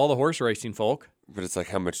everybody, all the horse racing folk. But it's like,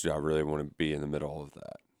 how much do I really want to be in the middle of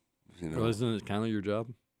that? Well, isn't it kind of your job?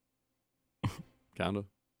 Kind of.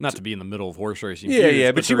 Not to be in the middle of horse racing.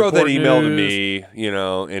 Yeah, but she wrote that email to me,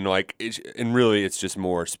 and like, and really, it's just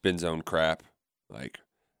more spin zone crap. Like,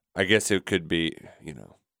 I guess it could be,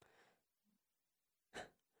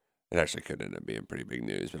 It actually could end up being pretty big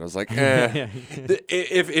news, but I was like, if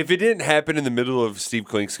it didn't happen in the middle of Steve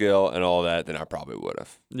Clinkscale and all that, then I probably would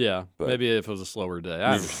have. Yeah, But- maybe if it was a slower day.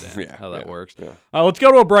 I understand how that works. Yeah. Let's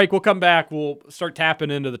go to a break. We'll come back. We'll start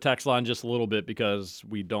tapping into the text line just a little bit because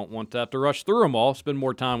we don't want to have to rush through them all. Spend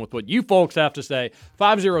more time with what you folks have to say.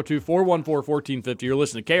 502-414-1450. You're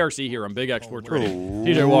listening to KRC here on Big X Sports Radio.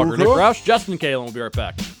 TJ Walker, Nick Roush, Justin Kalen will be right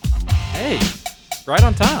back. Hey, right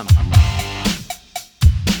on time.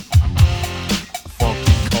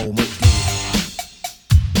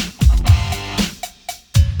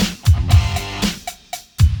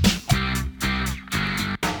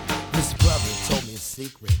 His brother told me a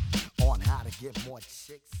secret on how to get more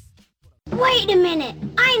chicks. Wait a minute.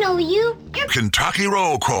 I know you. You're Kentucky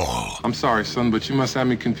Roll Call. I'm sorry, son, but you must have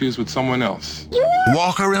me confused with someone else.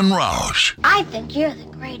 Walker and Roush. I think you're the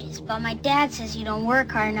greatest, but my dad says you don't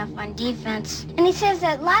work hard enough on defense. And he says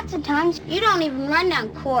that lots of times you don't even run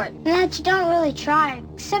down court, and that you don't really try,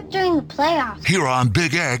 except during the playoffs. Here on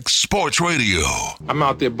Big X Sports Radio. I'm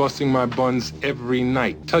out there busting my buns every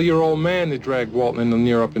night. Tell your old man to drag Walton and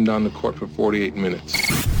Lanier up and down the court for 48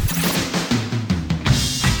 minutes.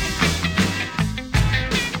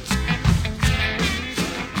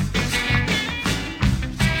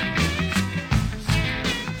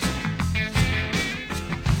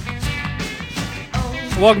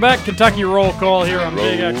 Welcome back. Kentucky Roll Call here on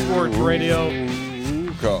Big X Sports Radio.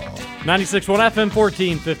 96.1 FM,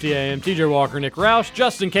 1450 AM. TJ Walker, Nick Roush,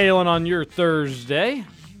 Justin Kalen on your Thursday.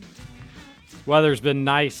 Weather's been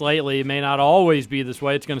nice lately. It may not always be this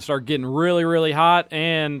way. It's going to start getting really, really hot,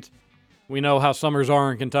 and we know how summers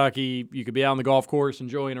are in Kentucky. You could be out on the golf course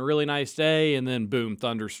enjoying a really nice day, and then boom,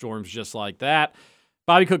 thunderstorms just like that.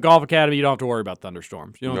 Bobby Cook Golf Academy, you don't have to worry about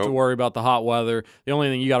thunderstorms. You don't have to worry about the hot weather. The only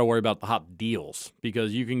thing you got to worry about the hot deals,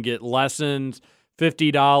 because you can get lessons,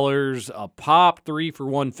 $50 a pop, 3 for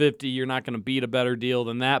 $150. You're not going to beat a better deal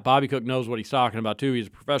than that. Bobby Cook knows what he's talking about too. He's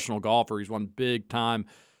a professional golfer. He's won big time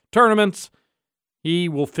tournaments. He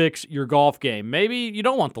will fix your golf game. Maybe you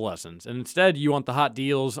don't want the lessons, and instead you want the hot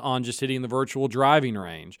deals on just hitting the virtual driving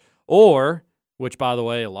range, or, which, by the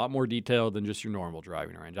way, a lot more detailed than just your normal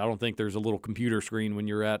driving range. I don't think there's a little computer screen when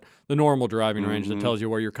you're at the normal driving range that tells you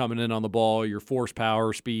where you're coming in on the ball, your force,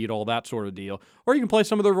 power, speed, all that sort of deal. Or you can play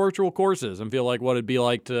some of their virtual courses and feel like what it'd be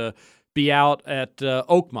like to be out at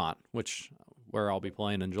Oakmont, where I'll be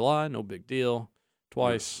playing in July. No big deal.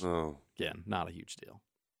 Twice. Oh. Again, not a huge deal.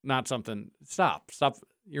 Not something. Stop.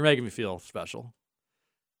 You're making me feel special.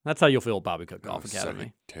 That's how you'll feel at Bobby Cook Golf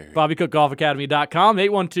Academy. BobbyCookGolfAcademy.com,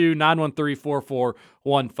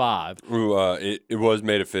 812-913-4415. Ooh, it was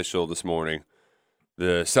made official this morning.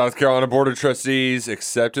 The South Carolina Board of Trustees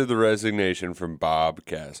accepted the resignation from Bob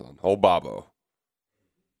Caslin. Old Bobo.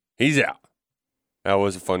 He's out. That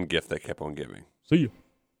was a fun gift they kept on giving. See you.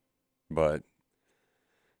 But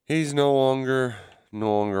he's no longer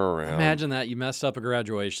around. Imagine that. You messed up a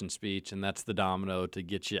graduation speech, and that's the domino to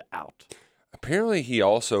get you out. Apparently, he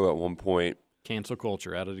also at one point cancel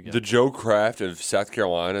culture at it again. The Joe Kraft of South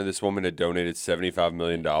Carolina. This woman had donated $75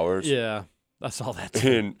 million. Yeah, I saw that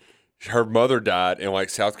too. And her mother died, and like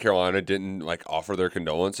South Carolina didn't like offer their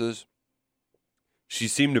condolences. She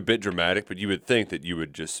seemed a bit dramatic, but you would think that you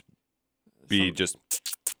would just be just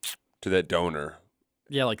to that donor.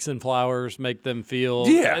 Yeah, like send flowers, make them feel.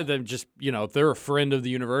 Yeah. Them just, if they're a friend of the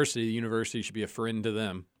university should be a friend to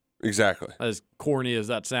them. Exactly. As corny as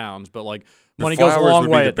that sounds, but like The money goes a long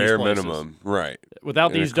would way be the at these bare places. minimum, right?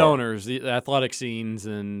 Without In a these car. donors, the athletic scenes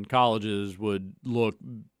and colleges would look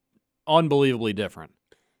unbelievably different.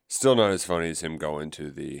 Still not as funny as him going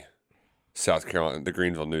to the South Carolina, the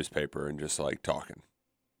Greenville newspaper, and just like talking.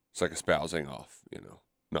 It's like espousing off,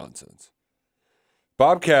 nonsense.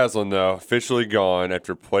 Bob Caslin, though, officially gone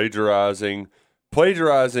after plagiarizing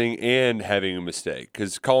and having a mistake.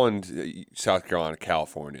 Because calling South Carolina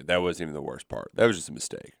California, that wasn't even the worst part. That was just a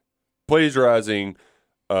mistake. Plagiarizing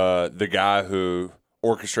the guy who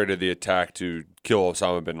orchestrated the attack to kill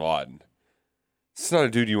Osama bin Laden. It's not a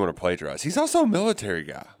dude you want to plagiarize. He's also a military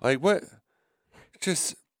guy. Like, what?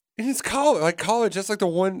 Just, and it's college, that's like the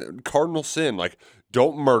one cardinal sin. Like,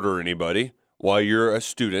 don't murder anybody while you're a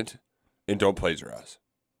student, and don't plagiarize.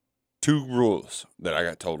 2 rules that I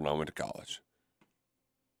got told when I went to college.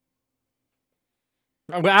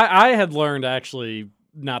 I had learned actually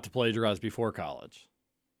not to plagiarize before college.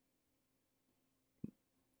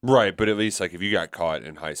 Right, but at least like if you got caught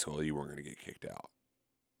in high school, you weren't going to get kicked out.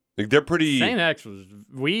 Like they're pretty. St. X was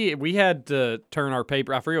we had to turn our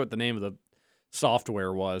paper. I forget what the name of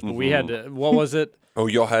software was, but we had to. What was it? Oh,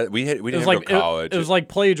 y'all had we didn't have like no college. It was like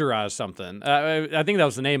plagiarize something. I think that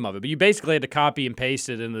was the name of it. But you basically had to copy and paste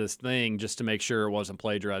it into this thing just to make sure it wasn't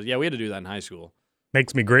plagiarized. Yeah, we had to do that in high school.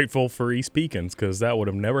 Makes me grateful for East Beacons because that would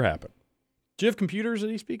have never happened. Do you have computers at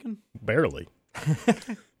East Beacon? Barely.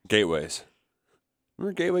 Gateways.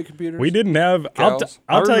 Remember Gateway computers? We didn't have.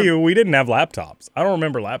 I'll tell you, we didn't have laptops. I don't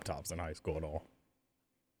remember laptops in high school at all.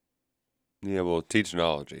 Yeah, well,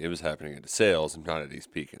 technology. It was happening at sales and not at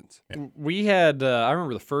East Beacons. Yeah. We had. I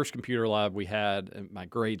remember the first computer lab we had in my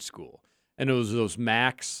grade school, and it was those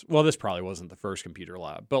Macs. Well, this probably wasn't the first computer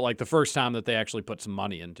lab, but like the first time that they actually put some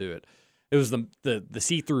money into it. It was the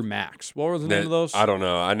see-through Macs. What were the name of those? I don't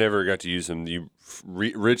know. I never got to use them. You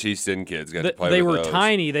rich East End kids got to play they with were those.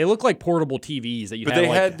 tiny. They looked like portable TVs that you But had.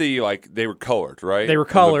 they had they were colored, right? They were On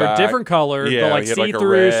the colored, back. different colors, Yeah, but like you had, like, a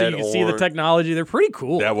see-through, so red, you could see the orange. technology. They're pretty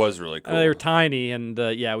cool. That was really cool. They were tiny, and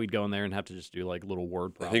yeah, we'd go in there and have to just do like little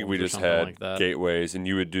word I problems. think we or just something had like that. gateways, and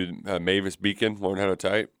you would do Mavis Beacon, learn how to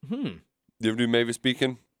type. You ever do Mavis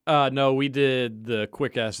Beacon? No, we did the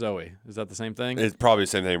Quick Ask Zoe. Is that the same thing? It's probably the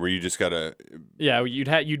same thing where you just gotta. Yeah,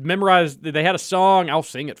 you'd memorize. They had a song. I'll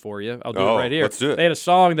sing it for you. I'll do it right here. Let's do it. They had a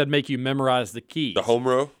song that'd make you memorize the keys. The home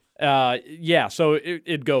row. Yeah. So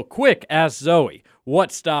it'd go quick. Ask Zoe.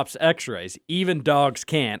 What stops X-rays? Even dogs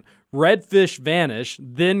can't. Redfish vanish,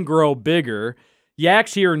 then grow bigger.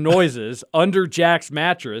 Yaks hear noises under Jack's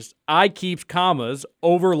mattress. I keeps commas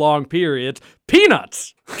over long periods.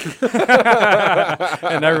 Peanuts.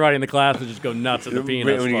 And everybody in the class would just go nuts at the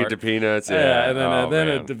peanuts. When you get part. to peanuts, And yeah. then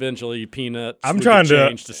it eventually peanuts. I'm would trying get to-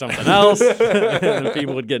 change to something else, and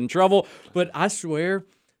people would get in trouble. But I swear,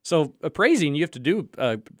 so appraising, you have to do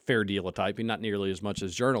a fair deal of typing, not nearly as much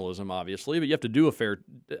as journalism, obviously, but you have to do a fair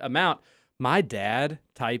amount. My dad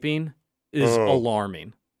typing is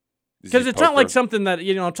alarming. Because it's not like something that,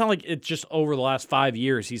 it's not like it's just over the last 5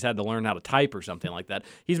 years he's had to learn how to type or something like that.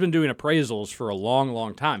 He's been doing appraisals for a long,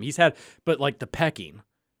 long time. But like the pecking,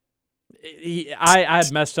 I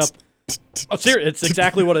had messed up. Oh, seriously, it's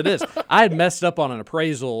exactly what it is. I had messed up on an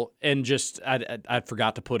appraisal and just, I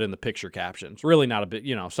forgot to put in the picture captions. Really not a bit,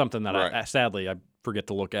 something that Right. I sadly, I forget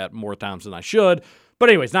to look at more times than I should. But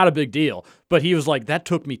anyways, not a big deal. But he was like, that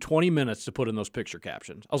took me 20 minutes to put in those picture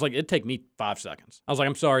captions. I was like, it'd take me 5 seconds. I was like,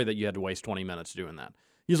 I'm sorry that you had to waste 20 minutes doing that.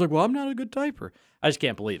 He's like, well, I'm not a good typer. I just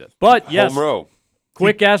can't believe it. But yes, Home row.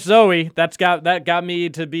 Quick Ask Zoe. That got me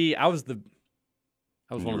to be. I was the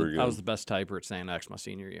best typer at St. X my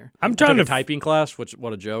senior year. I'm I trying took to a typing class.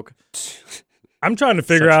 What a joke. I'm trying to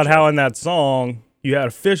figure Such a out how joke. in that song you had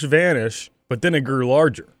a fish vanish, but then it grew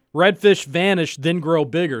larger. Redfish vanish, then grow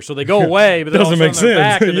bigger. So they go away, but then all Doesn't of a sudden make they're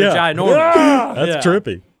back sense. and they're Yeah. ginormous. That's Yeah.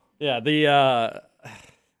 trippy. Yeah,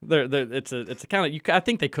 it's a kind of. I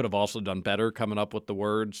think they could have also done better coming up with the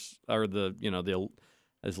words or the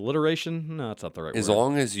is alliteration. No, that's not the right As word.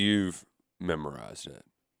 long as you've memorized it,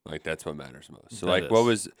 like that's what matters most. So, That like, is. what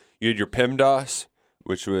was you had your PEMDAS,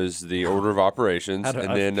 which was the order of operations, How do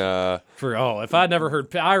and I- then if I'd never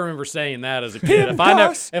heard, I remember saying that as a kid. If I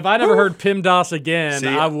never heard PIMDOS again, See,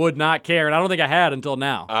 I would not care, and I don't think I had until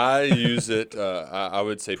now. I use it. I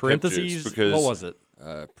would say Parentheses? PIMJUICE because What was it?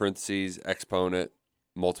 Parentheses, exponent,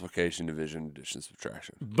 multiplication, division, addition,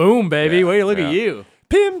 subtraction. Boom, baby! Yeah, Way to look yeah. at you.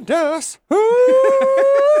 PIMDAS.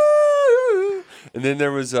 And then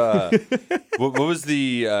there was what was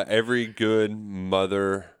the every good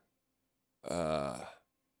mother,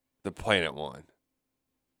 the planet one.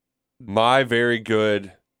 My very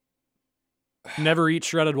good. Never eat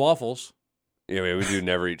shredded waffles. Yeah, we do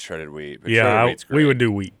never eat shredded wheat. But Yeah, shredded wheat's we great. would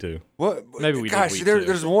do wheat too. What? Maybe we did Gosh, wheat, there, too.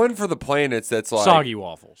 there's one for the planets that's like Soggy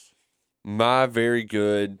waffles. my very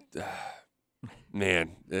good.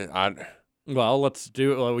 Man, Well, let's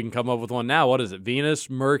do it. Well, we can come up with one now. What is it? Venus,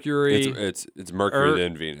 Mercury. it's Mercury Earth.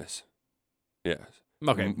 then Venus. Yes.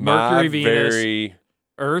 Okay, My Mercury, Venus, very.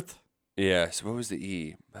 Earth. Yes. What was the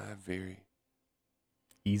E? My very.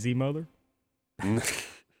 Easy mother? I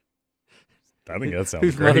think that sounds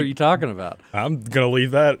Whose great. mother are you talking about? I'm going to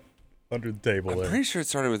leave that under the table I'm there. pretty sure it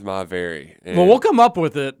started with my very. Well, we'll come up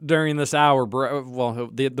with it during this hour break. Well,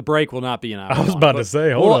 the break will not be an hour. I was long, about to but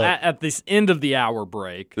say, hold we'll, up. At this end of the hour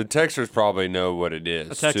break, The texters probably know what it is.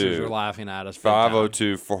 the Texans too. are laughing at us. big time.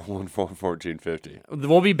 502-414-1450.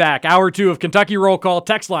 We'll be back. Hour 2 of Kentucky Roll Call.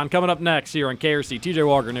 Text line coming up next here on KRC. TJ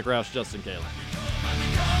Walker, Nick Roush, Justin Kayla.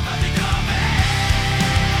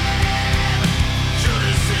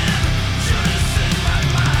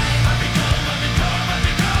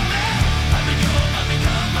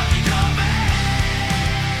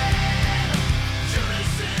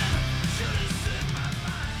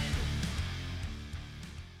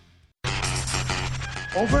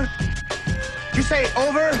 Over? you say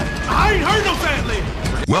over? I ain't heard no fat lady.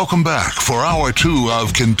 Welcome back for Hour 2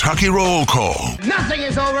 of Kentucky Roll Call Nothing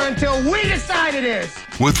is over until we decide it is.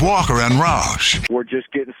 with Walker and Roush. We're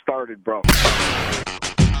just getting started, bro.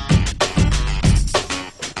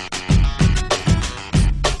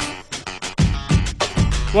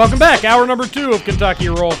 Welcome back. Hour number 2 of Kentucky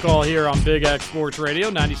Roll Call here on Big X Sports Radio,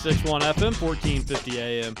 96.1 FM, 1450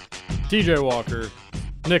 AM. TJ Walker,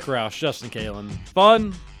 Nick Roush, Justin Kalen.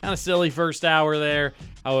 Fun, kind of silly first hour there.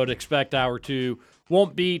 I would expect hour 2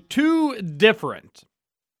 won't be too different.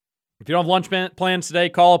 If you don't have lunch plans today,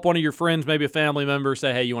 call up one of your friends, maybe a family member,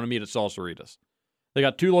 say, hey, you want to meet at Salsaritas. They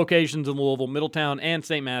got 2 locations in Louisville, Middletown and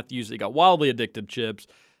St. Matthews. They got wildly addictive chips,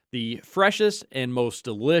 the freshest and most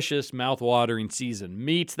delicious mouth-watering seasoned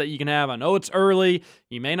meats that you can have. I know it's early.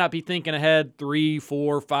 You may not be thinking ahead 3,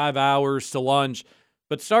 4, 5 hours to lunch,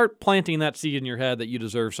 but start planting that seed in your head that you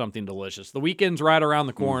deserve something delicious. The weekend's right around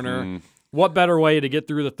the corner. Mm-hmm. What better way to get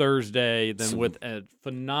through the Thursday than with a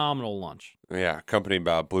phenomenal lunch? Yeah, accompanied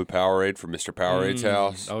by a blue Powerade from Mr. Powerade's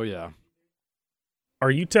house. Oh, yeah. Are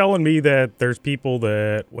you telling me that there's people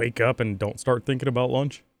that wake up and don't start thinking about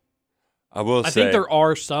lunch? I will say. I think there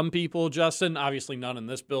are some people, Justin, obviously none in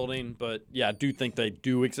this building, but yeah, I do think they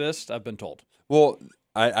do exist. I've been told. Well,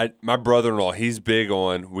 my brother-in-law, he's big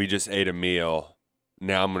on, we just ate a meal.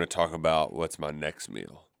 Now I'm going to talk about what's my next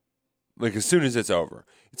meal. Like as soon as it's over.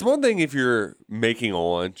 It's one thing if you're making a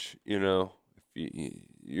lunch, if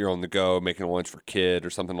you're on the go, making a lunch for a kid or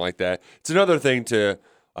something like that. It's another thing to,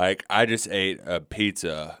 like, I just ate a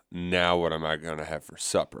pizza. Now what am I going to have for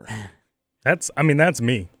supper? That's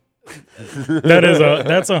me.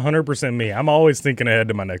 That's 100% me. I'm always thinking ahead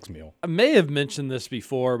to my next meal. I may have mentioned this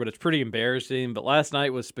before, but it's pretty embarrassing. But last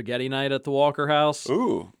night was spaghetti night at the Walker house.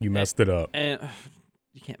 Ooh. You messed it up. And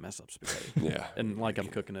you can't mess up spaghetti. Yeah. And like I'm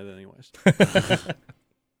cooking it anyways.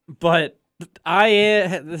 But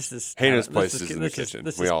this is heinous places in the kitchen.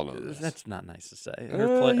 We all know this. That's not nice to say.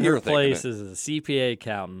 Her place is a CPA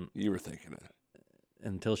accountant. You were thinking it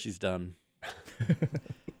until she's done.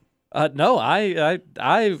 No, I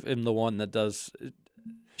am the one that does.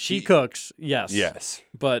 She cooks, yes,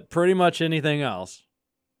 but pretty much anything else,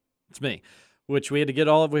 it's me. Which we had to get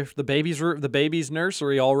all of the baby's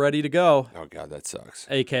nursery all ready to go. Oh God, that sucks.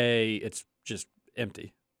 AKA, it's just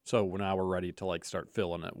empty. So now we're ready to start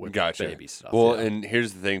filling it with baby stuff. Well, and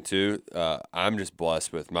here's the thing too. I'm just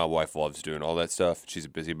blessed with my wife loves doing all that stuff. She's a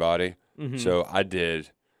busybody, so I did.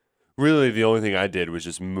 Really, the only thing I did was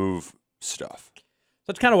just move stuff.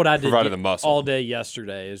 That's kind of what I did all day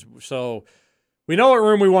yesterday. So we know what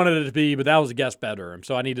room we wanted it to be, but that was a guest bedroom.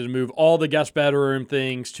 So I needed to move all the guest bedroom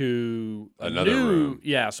things to another room.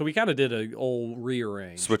 Yeah, so we kind of did an old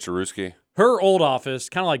rearrange. Switcherooski. Her old office,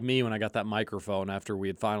 kind of like me when I got that microphone after we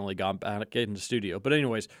had finally gone back into the studio. But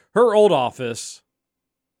anyways, her old office,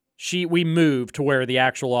 we moved to where the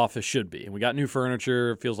actual office should be. And we got new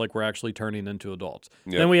furniture. It feels like we're actually turning into adults.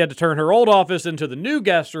 Yep. Then we had to turn her old office into the new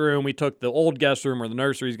guest room. We took the old guest room where the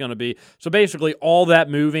nursery is going to be. So basically all that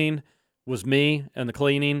moving was me, and the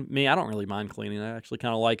cleaning. I don't really mind cleaning. I actually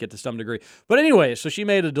kind of like it to some degree. But anyway, so she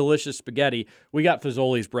made a delicious spaghetti. We got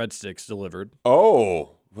Fazoli's breadsticks delivered.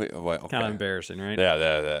 Oh. Wait, okay. Kind of embarrassing, right?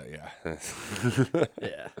 Yeah.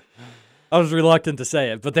 Yeah. I was reluctant to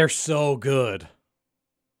say it, but they're so good.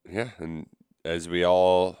 Yeah, and as we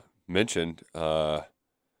all mentioned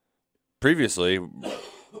previously,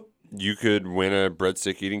 you could win a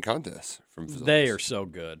breadstick eating contest from Fazoli's. They are so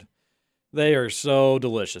good. They are so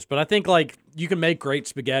delicious. But I think, you can make great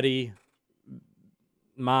spaghetti.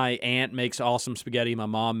 My aunt makes awesome spaghetti. My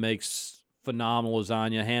mom makes phenomenal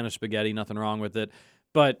lasagna. Hannah spaghetti, nothing wrong with it.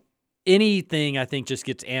 But anything, I think, just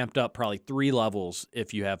gets amped up probably 3 levels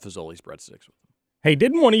if you have Fazoli's breadsticks with them. Hey,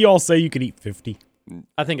 didn't one of y'all say you could eat 50?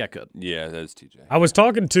 I think I could. Yeah, that's TJ. I was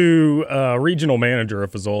talking to a regional manager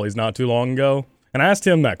of Fazoli's not too long ago, and I asked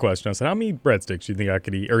him that question. I said, how many breadsticks do you think I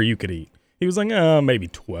could eat, or you could eat? He was like, maybe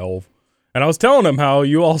 12. And I was telling him how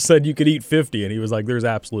you all said you could eat 50, and he was like, there's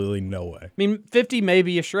absolutely no way. 50 may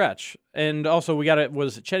be a stretch. And also,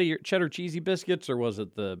 was it cheddar cheesy biscuits, or was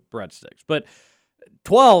it the breadsticks? But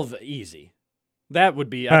 12, easy. That would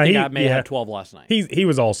be, I think I may have had 12 last night. He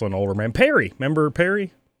was also an older man. Perry, remember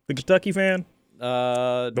Perry, the Kentucky fan?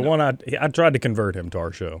 The one I tried to convert him to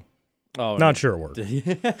our show. Oh, not sure it worked.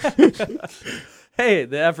 Hey,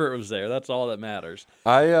 the effort was there. That's all that matters.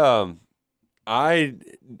 I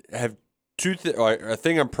have a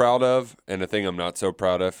thing I'm proud of and a thing I'm not so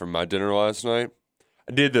proud of from my dinner last night.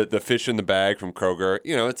 I did the fish in the bag from Kroger.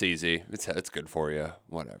 It's easy. It's good for you.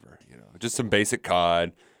 Whatever. Just some basic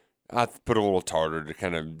cod. I put a little tartar to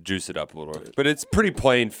kind of juice it up a little. But it's pretty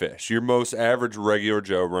plain fish. Your most average, regular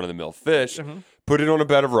Joe, run-of-the-mill fish. put it on a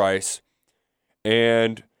bed of rice,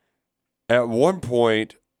 and at one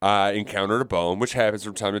point I encountered a bone, which happens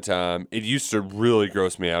from time to time. It used to really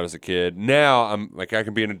gross me out as a kid. Now I'm like, I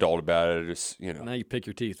can be an adult about it. Just, Now you pick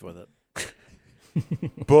your teeth with it.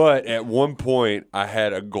 But at one point, I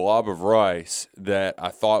had a glob of rice that I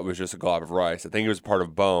thought was just a glob of rice. I think it was part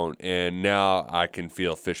of bone, and now I can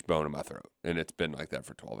feel fish bone in my throat, and it's been like that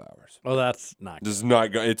for 12 hours. Oh, that's not good. This is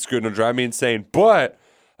not good. It's going to drive me insane, but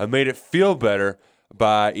I made it feel better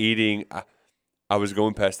by eating. I was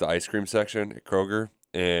going past the ice cream section at Kroger,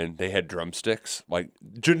 and they had drumsticks, like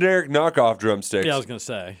generic knockoff drumsticks. Yeah, I was going to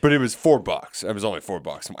say. But it was $4. It was only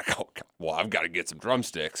 $4. I'm like, oh, God, well, I've got to get some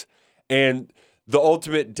drumsticks. And the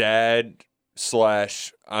ultimate dad /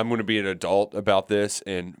 I'm going to be an adult about this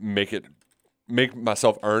and make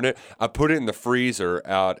myself earn it. I put it in the freezer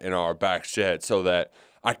out in our back shed so that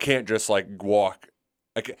I can't just like walk.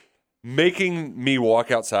 Making me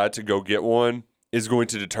walk outside to go get one is going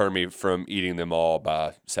to deter me from eating them all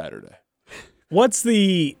by Saturday. What's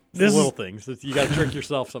the little things? You got to trick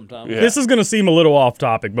yourself sometimes. Yeah. This is going to seem a little off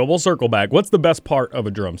topic, but we'll circle back. What's the best part of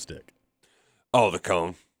a drumstick? Oh, the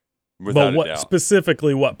cone. Without a doubt.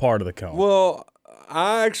 Specifically, what part of the cone? Well,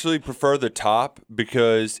 I actually prefer the top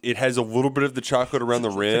because it has a little bit of the chocolate around the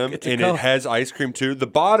rim, and it has ice cream too. The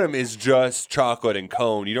bottom is just chocolate and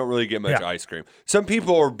cone. You don't really get much ice cream. Some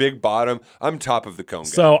people are big bottom. I'm top of the cone guy.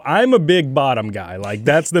 So I'm a big bottom guy. Like,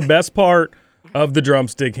 that's the best part of the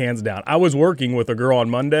drumstick, hands down. I was working with a girl on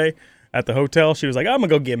Monday at the hotel. She was like, I'm going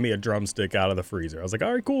to go get me a drumstick out of the freezer. I was like,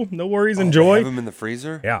 all right, cool. No worries. Enjoy. They have them in the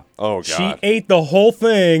freezer? Yeah. Oh, God. She ate the whole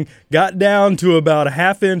thing, got down to about a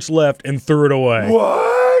half inch left, and threw it away.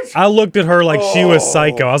 What? I looked at her like she was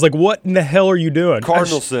psycho. I was like, what in the hell are you doing?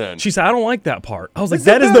 Cardinal sin. She said, I don't like that part. I was like,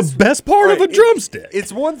 that is the best part of a drumstick.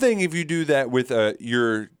 It's one thing if you do that with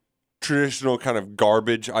your traditional kind of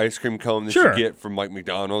garbage ice cream cone that you get from like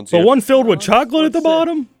McDonald's. But one filled with chocolate at the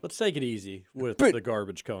bottom? Let's take it easy with the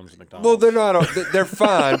garbage cones at McDonald's. Well, they're not. They're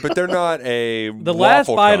fine, but they're not a. The last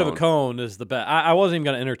bite of a cone is the best. I wasn't even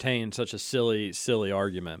going to entertain such a silly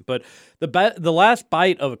argument, but the last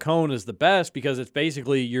bite of a cone is the best because it's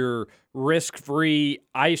basically your risk-free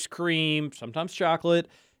ice cream, sometimes chocolate,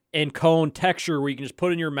 and cone texture where you can just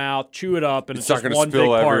put in your mouth, chew it up, and it's just not one spill big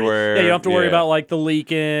party. everywhere. Yeah, you don't have to worry about like the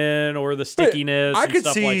leaking or the stickiness. I and could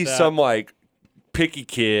stuff see like that. some like picky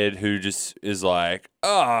kid who just is like,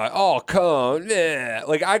 cone. Yeah.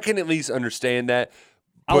 Like I can at least understand that.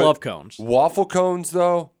 I love cones. Waffle cones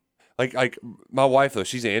though. Like my wife though,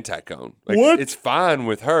 she's anti-cone. Like, what? It's fine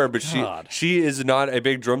with her, but God. she is not a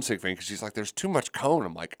big drumstick fan because she's like, there's too much cone.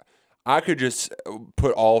 I'm like, I could just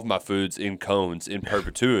put all of my foods in cones in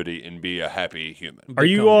perpetuity and be a happy human. Are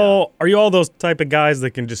you all those type of guys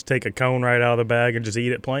that can just take a cone right out of the bag and just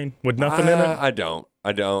eat it plain with nothing in it? I don't.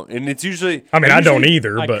 And it's usually. I mean, I don't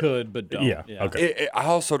either. I but could, but don't. Yeah. Okay. I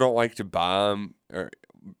also don't like to buy them.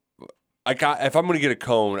 If I'm going to get a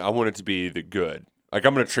cone, I want it to be the good. Like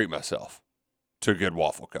I'm going to treat myself to a good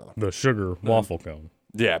waffle cone. The sugar waffle cone.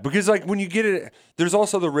 Yeah, because like when you get it, there's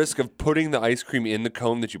also the risk of putting the ice cream in the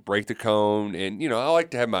cone that you break the cone, and I like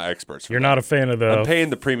to have my experts. You're not a fan of the. I'm paying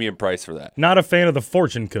the premium price for that. Not a fan of the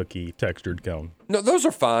fortune cookie textured cone. No, those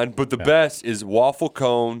are fine, but the best is waffle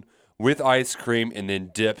cone with ice cream and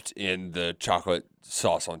then dipped in the chocolate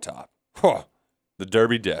sauce on top. Huh. The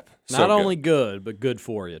Derby dip. Not only good, but good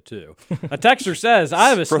for you too. A texter says, "I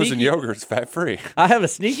have a frozen yogurt's fat free." I have a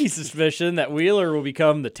sneaky suspicion that Wheeler will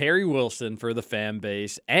become the Terry Wilson for the fan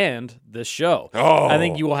base and this show. Oh. I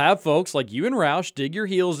think you will have folks like you and Roush dig your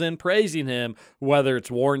heels in praising him, whether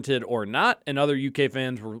it's warranted or not, and other UK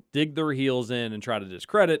fans will dig their heels in and try to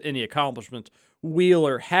discredit any accomplishments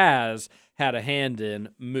Wheeler has had a hand in.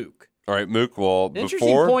 Mook. All right, Mook. Well,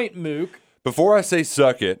 interesting point, Mook. Before I say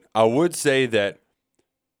suck it, I would say that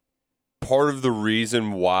part of the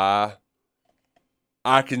reason why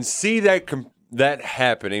I can see that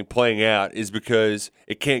happening, playing out, is because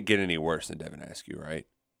it can't get any worse than Devin Askew, right?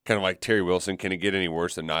 Kind of like Terry Wilson. Can it get any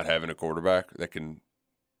worse than not having a quarterback that can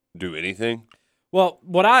do anything? Well,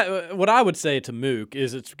 what I would say to Mook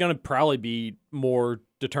is it's going to probably be more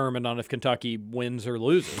determined on if Kentucky wins or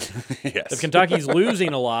loses. Yes. If Kentucky's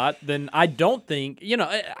losing a lot, then I don't think,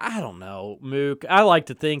 I don't know, Mook. I like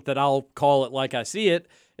to think that I'll call it like I see it.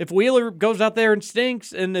 If Wheeler goes out there and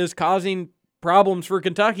stinks and is causing problems for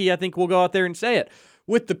Kentucky, I think we'll go out there and say it.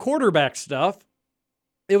 With the quarterback stuff,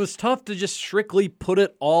 it was tough to just strictly put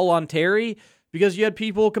it all on Terry because you had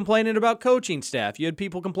people complaining about coaching staff. You had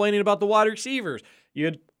people complaining about the wide receivers. You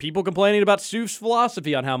had people complaining about Stoops'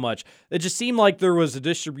 philosophy on how much. It just seemed like there was a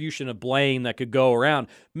distribution of blame that could go around.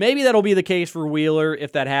 Maybe that'll be the case for Wheeler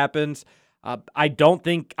if that happens. I do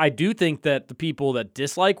think that the people that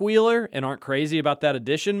dislike Wheeler and aren't crazy about that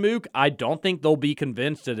addition, Mook, I don't think they'll be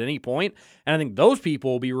convinced at any point. And I think those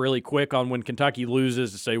people will be really quick on when Kentucky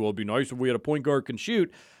loses to say, well, it'd be nice if we had a point guard can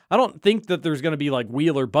shoot. I don't think that there's going to be like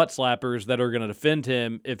Wheeler butt slappers that are going to defend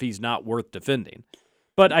him if he's not worth defending.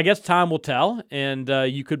 But I guess time will tell, and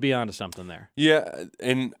you could be onto something there. Yeah,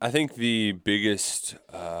 and I think the biggest,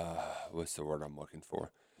 what's the word I'm looking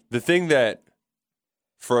for? The thing that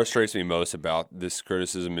frustrates me most about this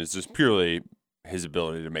criticism is just purely his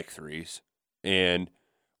ability to make threes. And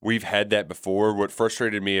we've had that before. What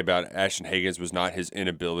frustrated me about Ashton Hagans was not his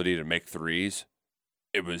inability to make threes.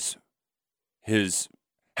 It was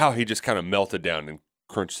how he just kind of melted down in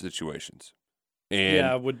crunch situations.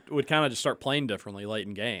 And would kind of just start playing differently late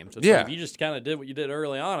in games. It's yeah. like if you just kind of did what you did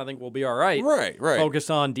early on, I think we'll be all right. Right. Focus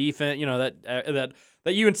on defense. That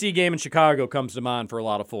UNC game in Chicago comes to mind for a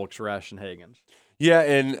lot of folks for Ashton Hagans. Yeah,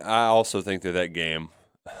 and I also think that game,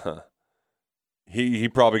 he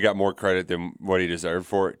probably got more credit than what he deserved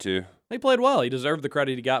for it, too. He played well. He deserved the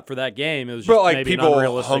credit he got for that game. It was just maybe people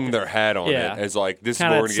unrealistic. hung their hat on it as like, this is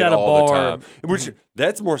Kinda what we're going to set get a all the bar. time. Which,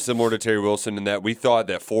 that's more similar to Terry Wilson in that we thought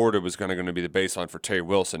that Florida was going to be the baseline for Terry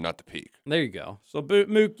Wilson, not the peak. There you go. So,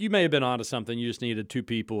 Mook, you may have been onto something. You just needed two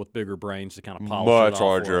people with bigger brains to kind of polish it Much off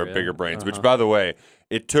larger, for you. bigger brains. Which, by the way,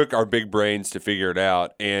 it took our big brains to figure it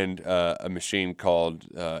out and a machine called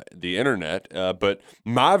the internet. But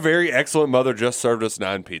my very excellent mother just served us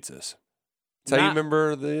 9 pizzas. That's how you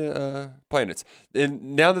remember the planets.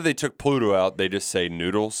 And now that they took Pluto out, they just say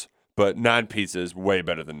noodles. But 9 pizzas is way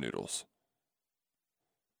better than noodles.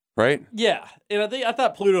 Right? Yeah. And I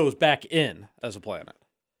thought Pluto was back in as a planet.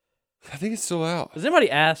 I think it's still out. Has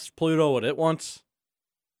anybody asked Pluto what it wants?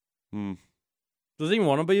 Hmm. Does it even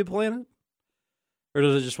want to be a planet? Or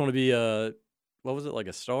does it just want to be what was it, like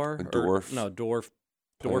a star? A dwarf? Dwarf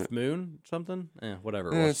Planet. moon? Something? Whatever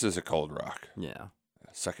it was. It's just a cold rock. Yeah.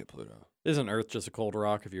 Suck it, Pluto. Isn't Earth just a cold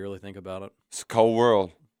rock if you really think about it? It's a cold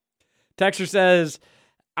world. Texter says,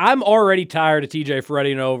 I'm already tired of TJ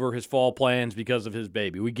fretting over his fall plans because of his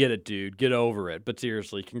baby. We get it, dude. Get over it. But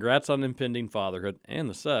seriously, congrats on impending fatherhood and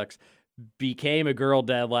the sex. Became a girl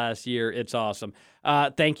dad last year. It's awesome.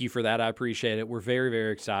 Thank you for that. I appreciate it. We're very,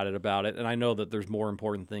 very excited about it. And I know that there's more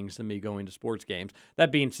important things than me going to sports games.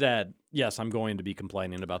 That being said, yes, I'm going to be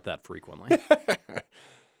complaining about that frequently.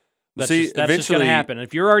 That's just going to happen.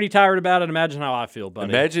 If you're already tired about it, imagine how I feel, buddy.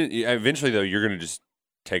 Imagine, eventually, though, you're going to just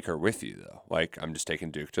take her with you, though. Like, I'm just taking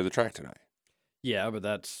Duke to the track tonight. Yeah, but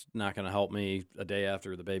that's not going to help me a day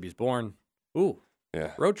after the baby's born. Ooh.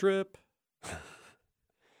 Yeah. Road trip.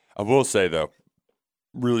 I will say, though,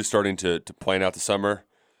 really starting to plan out the summer.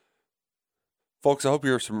 Folks, I hope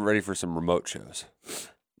you're ready for some remote shows.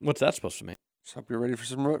 What's that supposed to mean? Just hope you're ready for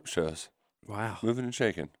some remote shows. Wow. Moving and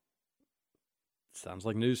shaking. Sounds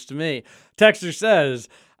like news to me. Texter says,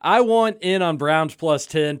 I want in on Browns plus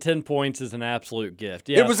 10. 10 points is an absolute gift.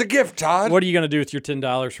 Yes. It was a gift, Todd. What are you going to do with your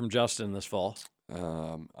 $10 from Justin this fall?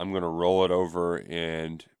 I'm going to roll it over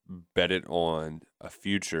and bet it on a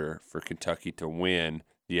future for Kentucky to win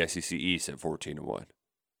the SEC East at 14-1.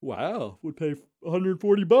 Wow. Would pay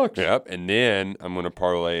 $140. Yep. And then I'm going to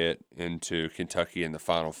parlay it into Kentucky in the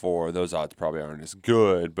Final Four. Those odds probably aren't as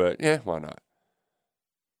good, but yeah, why not?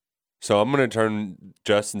 So I'm going to turn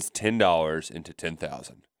Justin's $10 into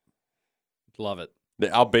 $10,000. Love it.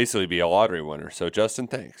 I'll basically be a lottery winner. So Justin,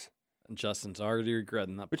 thanks. And Justin's already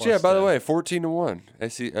regretting that. But yeah, by the way, 14-1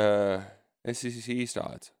 SEC East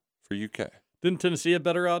odds for UK. Didn't Tennessee have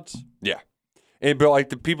better odds? Yeah. But like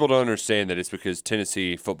the people don't understand that it's because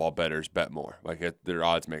Tennessee football bettors bet more. Like their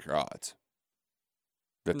odds maker odds.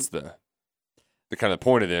 That's the kind of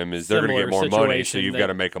point of them is they're going to get more money, so you've got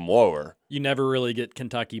to make them lower. You never really get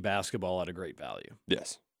Kentucky basketball at a great value.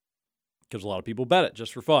 Yes. Because a lot of people bet it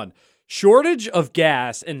just for fun. Shortage of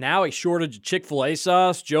gas and now a shortage of Chick-fil-A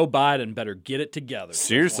sauce. Joe Biden better get it together.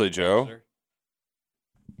 Seriously, Joe?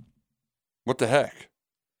 What the heck?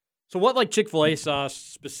 So what like Chick-fil-A sauce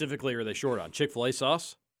specifically are they short on? Chick-fil-A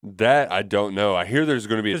sauce? That I don't know. I hear there's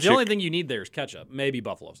going to be the only thing you need there is ketchup, maybe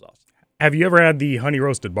buffalo sauce. Have you ever had the honey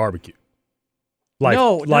roasted barbecue?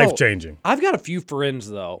 Life changing. I've got a few friends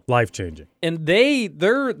though. Life changing. And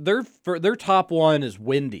their top one is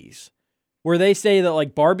Wendy's, where they say that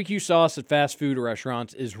like barbecue sauce at fast food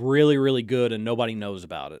restaurants is really, really good and nobody knows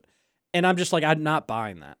about it. And I'm just like, I'm not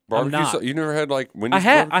buying that. Barbecue sauce? You never had like Wendy's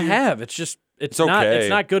barbecue? I have. It's just it's okay.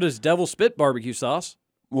 not good as devil spit barbecue sauce.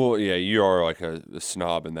 Well, yeah, you are like a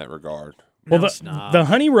snob in that regard. Well, the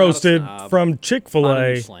honey roasted from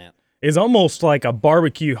Chick-fil-A is almost like a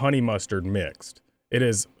barbecue honey mustard mixed. It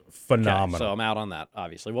is phenomenal. Okay, so I'm out on that,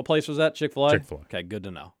 obviously. What place was that? Chick-fil-A? Chick-fil-A. Okay, good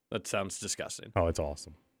to know. That sounds disgusting. Oh, it's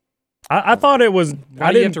awesome. I thought it was.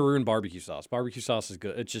 Why do you have to ruin barbecue sauce? Barbecue sauce is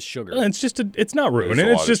good. It's just sugar. It's not ruining. There's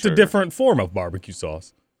a It's lot just of a sugar. different form of barbecue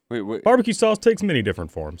sauce. Wait. Barbecue sauce takes many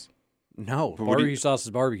different forms. No, But what do barbecue you- sauce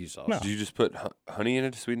is barbecue sauce. No. Do you just put honey in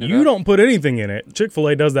it to sweeten it You up? don't put anything in it.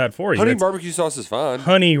 Chick-fil-A does that for you. Honey It's barbecue sauce is fine.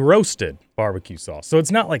 honey roasted barbecue sauce. So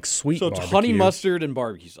it's not like sweet So it's barbecue. honey mustard and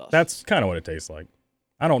barbecue sauce. That's kind of what it tastes like.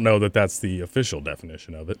 I don't know that that's the official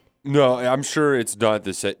definition of it. No, I'm sure it's not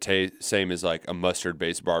the same as like a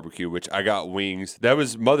mustard-based barbecue, which I got wings. That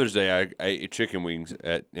was Mother's Day. I ate chicken wings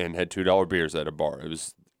and had $2 beers at a bar. It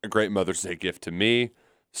was a great Mother's Day gift to me.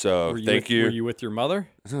 So thank you. Were you with your mother?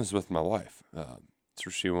 I was with my wife. That's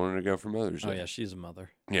where she wanted to go for Mother's Day. Oh yeah, she's a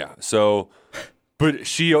mother. Yeah. So, but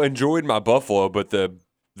she enjoyed my buffalo, but the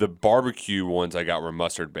barbecue ones I got were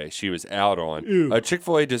mustard based. She was out on.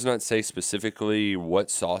 Chick-fil-A does not say specifically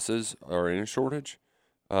what sauces are in a shortage.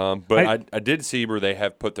 But I did see where they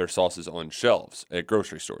have put their sauces on shelves at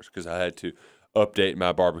grocery stores because I had to update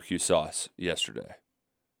my barbecue sauce yesterday.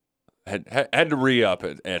 Had to re-up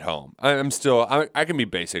at home. I'm still I can be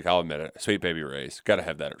basic. I'll admit it. Sweet Baby Ray's. Got to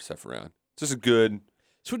have that stuff around. It's just a good.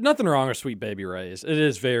 Nothing wrong with Sweet Baby Ray's. It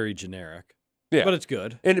is very generic. Yeah, but it's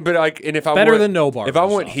good. And if I better want, than no barbecue If I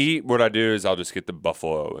want sauce. heat, what I do is I'll just get the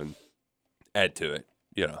buffalo and add to it.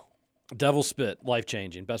 You know. Devil Spit,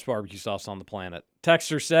 life-changing. Best barbecue sauce on the planet.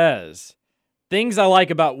 Texter says, things I like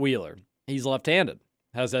about Wheeler. He's left-handed,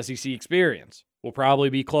 has SEC experience, will probably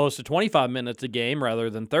be close to 25 minutes a game rather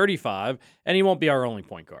than 35, and he won't be our only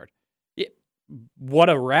point guard. What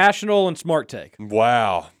a rational and smart take.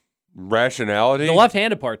 Wow. Rationality? The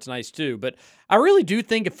left-handed part's nice, too, but I really do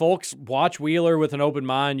think if folks watch Wheeler with an open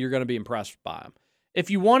mind, you're going to be impressed by him. If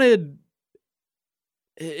you wanted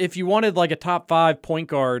like a top 5 point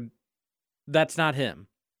guard, that's not him.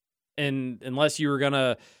 And unless you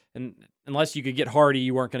could get Hardy,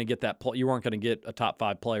 you weren't going to get you weren't going to get a top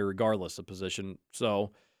 5 player regardless of position.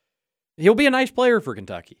 So he'll be a nice player for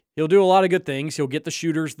Kentucky. He'll do a lot of good things. He'll get the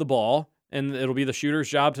shooters the ball, and it'll be the shooter's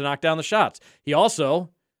job to knock down the shots. He also,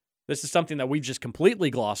 this is something that we've just completely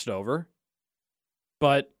glossed over,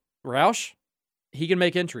 but Roush, he can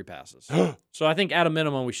make entry passes. So I think at a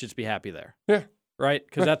minimum, we should just be happy there. Yeah. Right?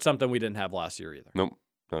 Because that's something we didn't have last year either. Nope,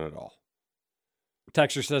 not at all.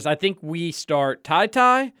 Texter says, I think we start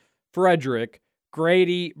Ty, Frederick,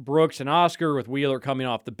 Grady, Brooks, and Oscar with Wheeler coming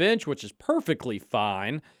off the bench, which is perfectly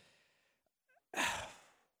fine.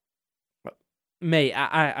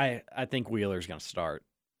 I think Wheeler's going to start.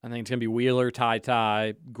 I think it's going to be Wheeler,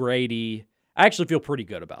 Ty, Grady. I actually feel pretty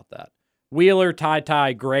good about that. Wheeler,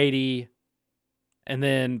 Ty, Grady, and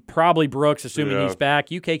then probably Brooks, assuming he's back.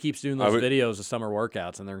 UK keeps doing those videos of summer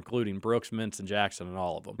workouts, and they're including Brooks, Mintz, and Jackson in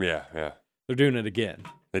all of them. Yeah. They're doing it again.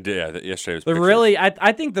 They did. Yeah, yesterday was. They're pictures. really.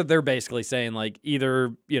 I think that they're basically saying like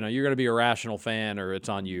either you're going to be a rational fan or it's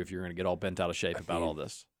on you if you're going to get all bent out of shape about all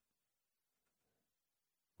this.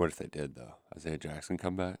 What if they did though? Isaiah Jackson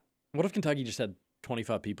come back? What if Kentucky just had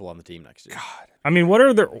 25 people on the team next year? God. I mean, what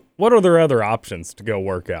are their other options to go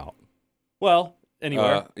work out? Well,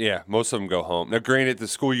 anywhere. Yeah, most of them go home. Now, granted, the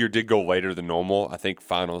school year did go later than normal. I think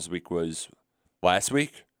finals week was last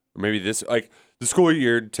week, or maybe this. Like the school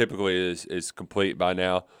year typically is complete by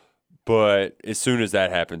now, but as soon as that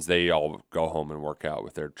happens, they all go home and work out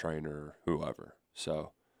with their trainer or whoever.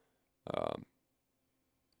 So,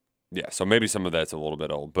 yeah. So maybe some of that's a little bit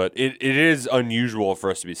old, but it is unusual for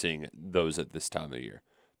us to be seeing those at this time of the year.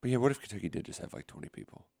 But yeah, what if Kentucky did just have like 20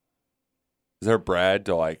 people? Is there Brad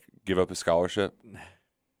to like give up a scholarship?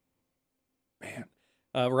 Man.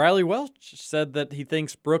 Riley Welch said that he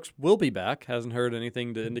thinks Brooks will be back. Hasn't heard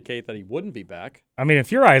anything to indicate that he wouldn't be back. I mean,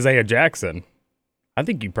 if you're Isaiah Jackson, I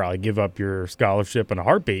think you'd probably give up your scholarship in a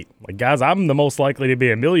heartbeat. Like, guys, I'm the most likely to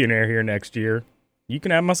be a millionaire here next year. You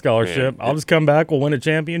can have my scholarship. Man, I'll just come back. We'll win a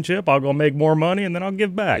championship. I'll go make more money, and then I'll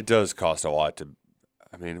give back. It does cost a lot to.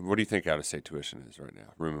 I mean, what do you think out-of-state tuition is right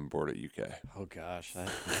now? Room and board at UK. Oh gosh,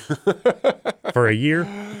 For a year?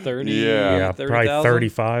 30. Yeah, 30, probably 000?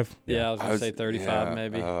 35. Yeah, I was gonna say 35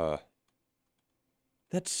 maybe.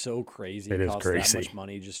 That's so crazy. It is costs crazy. that much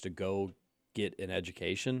money just to go get an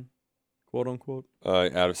education, quote unquote.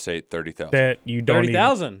 Out-of-state 30,000. That you don't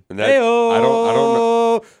 30,000. And that, I don't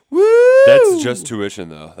know. Woo! That's just tuition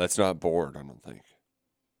though. That's not board. I don't think.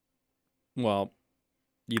 Well,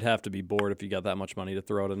 you'd have to be bored if you got that much money to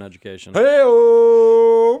throw at an education.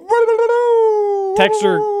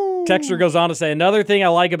 Texter goes on to say, another thing I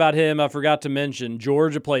like about him, I forgot to mention,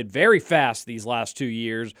 Georgia played very fast these last 2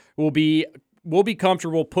 years. Will be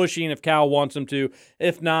comfortable pushing if Cal wants him to.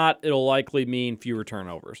 If not, it'll likely mean fewer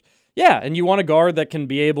turnovers. Yeah, and you want a guard that can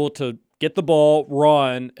be able to get the ball,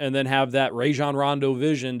 run, and then have that Rajon Rondo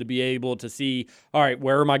vision to be able to see, all right,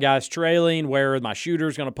 where are my guys trailing? Where are my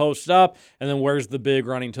shooters going to post up? And then where's the big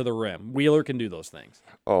running to the rim? Wheeler can do those things.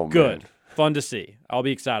 Oh, good. Man. Fun to see. I'll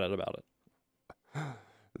be excited about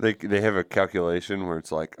it. They have a calculation where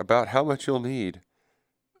it's like about how much you'll need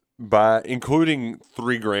by including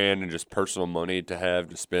 $3,000 and just personal money to have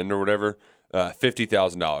to spend or whatever,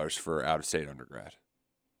 $50,000 for out-of-state undergrad.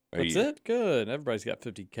 That's it? Good. Everybody's got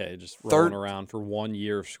 $50K just rolling around for 1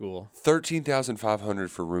 year of school. $13,500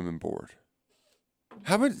 for room and board.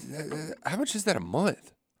 How much is that a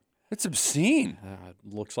month? That's obscene.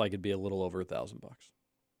 Looks like it'd be a little over $1,000.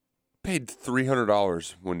 Paid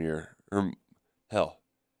 $300 1 year. Or hell,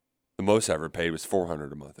 the most I ever paid was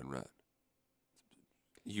 $400 a month in rent.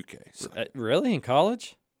 UK. So. Really? In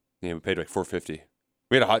college? Yeah, we paid like $450.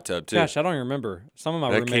 We had a hot tub too. Gosh, I don't even remember. Some of my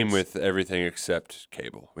roommates came with everything except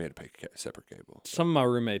cable. We had to pay separate cable. Some of my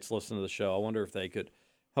roommates listen to the show. I wonder if they could,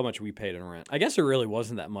 how much we paid in rent. I guess it really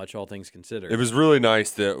wasn't that much, all things considered. It was really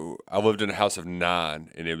nice that I lived in a house of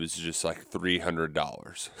 9, and it was just like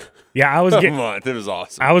 $300. Yeah, I was a month. It was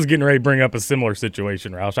awesome. I was getting ready to bring up a similar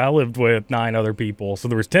situation, Roush. I lived with 9 other people, so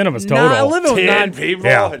there was 10 of us total. I lived with 9 people.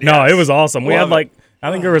 Yeah, yes. No, it was awesome. We had Love it.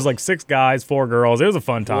 I think there was 6 guys, 4 girls. It was a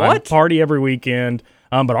fun time. What? Party every weekend.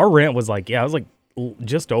 But our rent was it was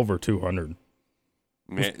just over $200.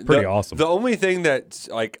 Man, pretty awesome. The only thing that's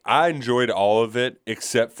I enjoyed all of it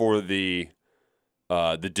except for the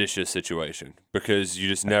dishes situation because you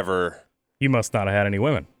just never. You must not have had any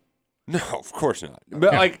women. No, of course not.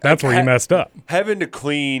 But that's where you messed up. Having to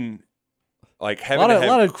clean. A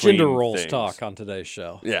lot of gender roles talk on today's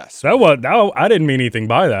show. Yes. I didn't mean anything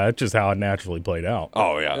by that. It's just how it naturally played out.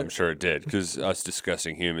 Oh, yeah, I'm sure it did because us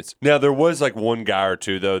disgusting humans. Now, there was one guy or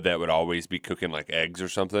two, though, that would always be cooking eggs or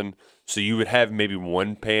something. So you would have maybe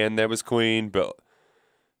one pan that was clean, but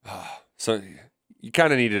so you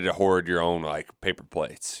kind of needed to hoard your own paper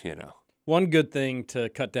plates, One good thing to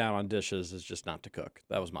cut down on dishes is just not to cook.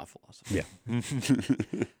 That was my philosophy.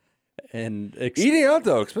 Yeah. And eating out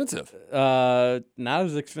though expensive. Not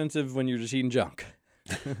as expensive when you're just eating junk.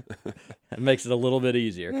 It makes it a little bit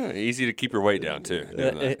easier. Yeah, easy to keep your weight down too.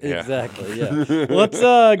 Exactly. Yeah. Let's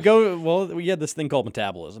go. Well, we had this thing called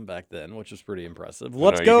metabolism back then, which was pretty impressive.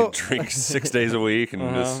 Let's go. You could drink 6 days a week and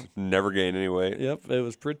just never gain any weight. Yep, it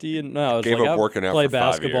was pretty. No, it was Gave up working out. Play for 5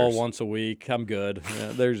 basketball years. once a week. I'm good.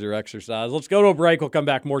 Yeah, there's your exercise. Let's go to a break. We'll come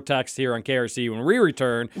back. More text here on KRC when we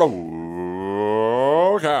return.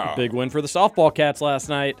 Okay. Big win for the softball Cats last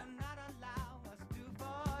night.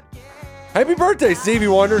 Happy birthday, Stevie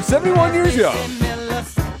Wonder. 71 years young.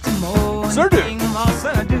 Sir dude.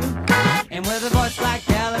 And with a voice like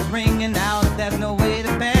Dallas ringing out, there's no way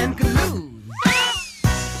the band could lose.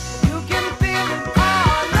 You can feel it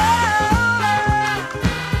all over.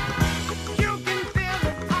 You can feel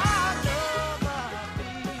it all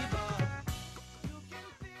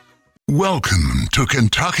over. Welcome to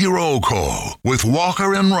Kentucky Roll Call with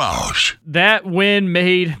Walker and Roush. That win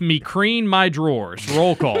made me clean my drawers.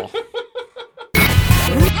 Roll call.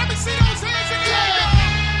 Let me see those hands again.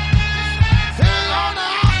 Hang on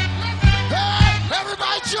now. Hey,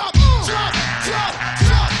 everybody jump, jump, jump,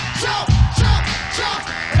 jump, jump, jump, jump.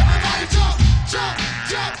 Everybody jump, jump,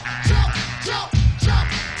 jump, jump, jump,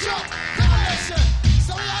 jump, jump. Now listen,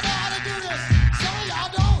 some of y'all know how to do this. Some of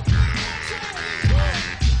y'all don't.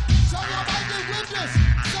 Some of y'all might be with this.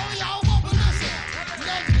 Some of y'all won't, but listen.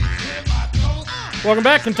 Let me clear my throat. Welcome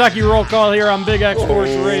back, Kentucky Roll Call here on Big X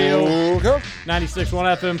Sports Radio. 96.1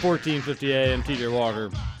 FM, 1450 AM, TJ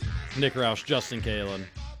Walker, Nick Roush, Justin Kalen.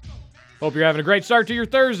 Hope you're having a great start to your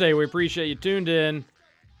Thursday. We appreciate you tuned in,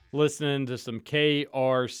 listening to some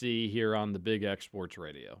KRC here on the Big X Sports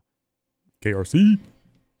Radio. KRC.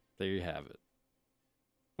 There you have it.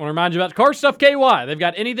 I want to remind you about Car Stuff KY. They've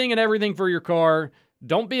got anything and everything for your car.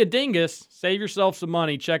 Don't be a dingus. Save yourself some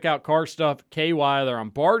money. Check out Car Stuff KY. They're on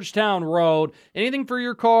Bardstown Road. Anything for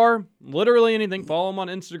your car, literally anything. Follow them on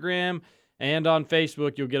Instagram and on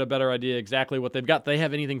Facebook. You'll get a better idea exactly what they've got. They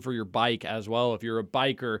have anything for your bike as well. If you're a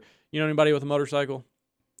biker, you know anybody with a motorcycle?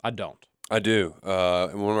 I don't. I do.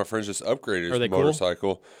 And one of my friends just upgraded his Are they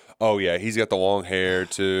motorcycle. Cool? Oh, yeah. He's got the long hair,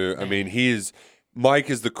 too. I mean, Mike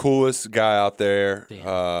is the coolest guy out there.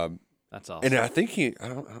 That's awesome. And I think he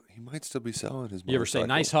might still be selling his motorcycle. You ever say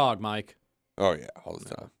nice hog, Mike? Oh, yeah. All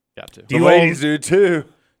the time. Got to. The ladies do, too.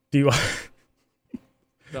 Do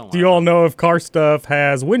you all know if Car Stuff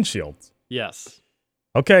has windshields? Yes.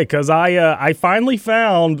 Okay, because I finally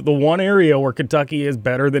found the one area where Kentucky is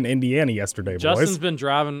better than Indiana yesterday, boys. Justin's been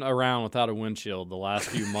driving around without a windshield the last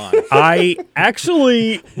few months. I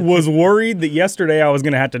actually was worried that yesterday I was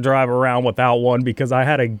going to have to drive around without one because I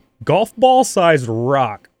had a golf ball sized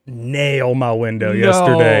rock nail my window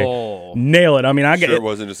yesterday. Nail it. I mean, I get Sure it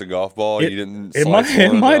wasn't just a golf ball. You didn't. It slice might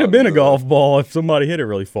one have out been a into golf ball if somebody hit it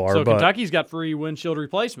really far. So but Kentucky's got free windshield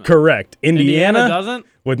replacement. correct. Indiana doesn't.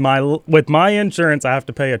 With my insurance, I have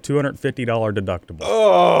to pay a $250 deductible.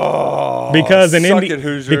 Oh, Because in suck it,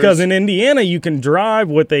 Hoosiers. because in Indiana you can drive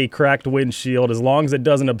with a cracked windshield as long as it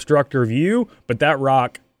doesn't obstruct your view. But that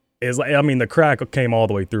rock is, the crack came all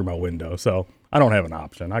the way through my window, so I don't have an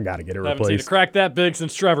option. I got to get it I haven't seen a replaced. crack that big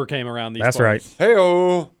since Trevor came around these That's parts. right.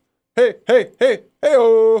 Hey-oh.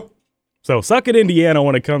 Hey-oh. So suck it, Indiana,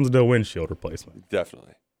 when it comes to windshield replacement.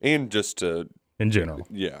 Definitely. And just to. In general.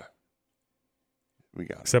 Yeah. We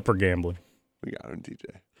got it. Except for gambling. We got him, DJ.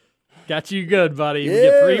 Got you good, buddy. We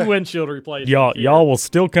get free windshield replacement. Y'all will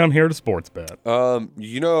still come here to sports bet.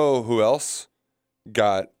 You know who else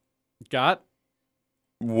got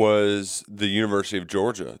was the University of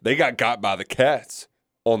Georgia. They got by the Cats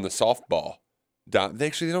on the softball. They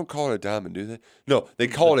don't call it a diamond, do they? No, they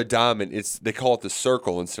call it a diamond. They call it the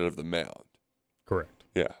circle instead of the mound. Correct.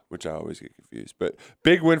 Yeah, which I always get confused. But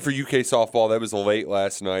big win for UK softball. That was late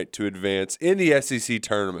last night to advance in the SEC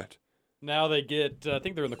tournament. Now they get, I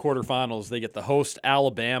think they're in the quarterfinals. They get the host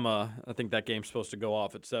Alabama. I think that game's supposed to go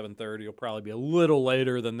off at 7:30. It'll probably be a little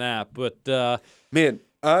later than that. But man,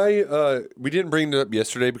 we didn't bring it up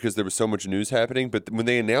yesterday because there was so much news happening. But when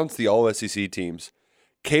they announced the All SEC teams,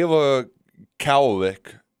 Kayla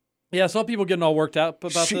Kowalik. Yeah, some people getting all worked out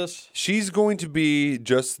about this. She's going to be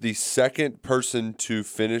just the second person to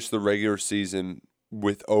finish the regular season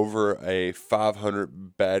with over a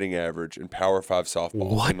 500 batting average in Power 5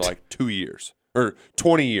 softball in like 2 years or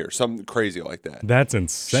 20 years, something crazy like that. That's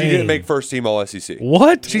insane. She didn't make first team All SEC.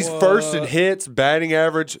 What? She's first in hits, batting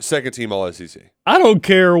average, second team All SEC. I don't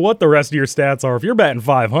care what the rest of your stats are. If you're batting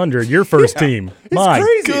 500, you're first team. My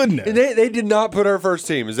crazy. goodness. And they did not put her first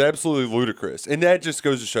team. It's absolutely ludicrous. And that just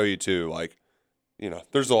goes to show you, too, like,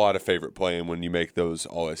 there's a lot of favorite playing when you make those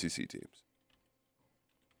All SEC teams.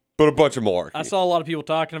 But a bunch of malarkey. I saw a lot of people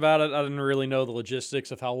talking about it. I didn't really know the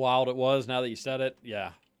logistics of how wild it was. Now that you said it,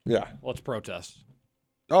 yeah. Let's protest.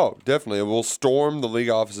 Oh, definitely. We'll storm the league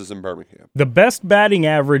offices in Birmingham. The best batting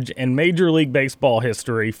average in Major League Baseball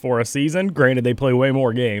history for a season, granted they play way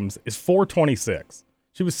more games, is 426.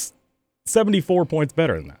 She was 74 points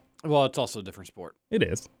better than that. Well, it's also a different sport. It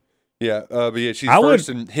is. Yeah, but yeah, she's first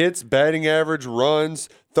in hits, batting average, runs,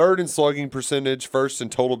 third in slugging percentage, first in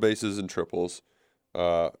total bases and triples.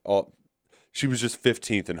 She was just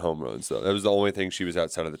 15th in home runs, though. That was the only thing she was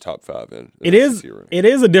outside of the top 5 in. It is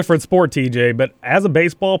a different sport, TJ, but as a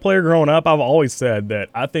baseball player growing up, I've always said that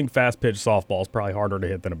I think fast-pitch softball is probably harder to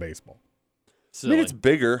hit than a baseball. Silly. I mean, it's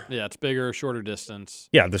bigger. Yeah, it's bigger, shorter distance.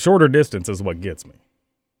 Yeah, the shorter distance is what gets me.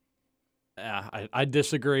 Yeah, I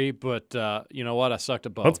disagree, but you know what? I sucked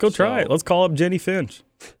at both. Let's go try it. Let's call up Jenny Finch.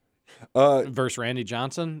 Versus Randy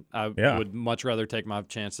Johnson, I would much rather take my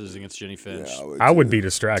chances against Jenny Finch. Yeah, I would be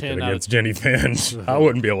distracted against Jenny Finch. I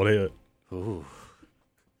wouldn't be able to hit. Ooh.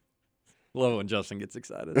 Love it when Justin gets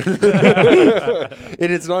excited.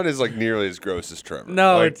 And it's not as nearly as gross as Trevor.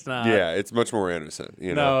 No, it's not. Yeah, it's much more innocent.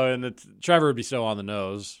 No, and Trevor would be so on the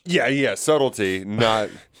nose. Yeah, subtlety, not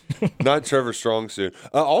Trevor's strong suit.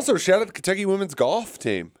 Also, shout out to Kentucky women's golf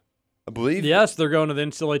team. I believe. Yes, they're going to the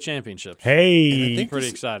NCAA championships. Hey, pretty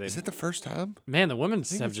excited. Is it the first time? Man, the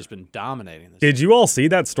women's have just been dominating this. Did you all see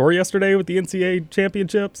that story yesterday with the NCAA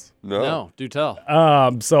championships? No, do tell.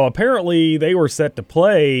 So apparently they were set to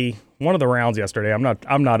play one of the rounds yesterday.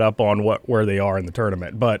 I'm not up on where they are in the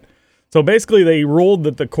tournament, but so basically they ruled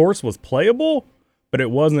that the course was playable, but it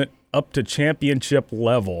wasn't up to championship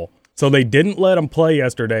level. So they didn't let them play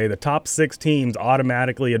yesterday. The top 6 teams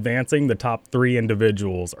automatically advancing. The top 3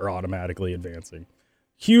 individuals are automatically advancing.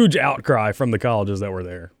 Huge outcry from the colleges that were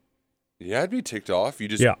there. Yeah, I'd be ticked off. You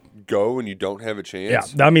just go and you don't have a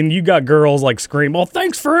chance. Yeah, I mean, you got girls scream, "Well,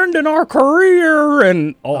 thanks for ending our career,"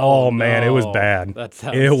 and man, it was bad. That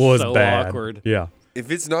sounds so bad. Awkward. Yeah. If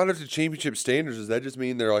it's not up to championship standards, does that just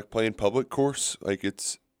mean they're playing public course?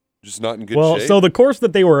 It's just not in good shape? Well, so the course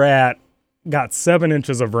that they were at got 7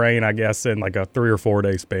 inches of rain, I guess, in a 3 or 4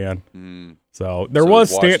 day span. So there was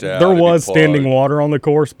standing water on the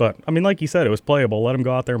course, but I mean, like you said, it was playable. Let them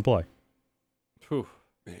go out there and play. Whew.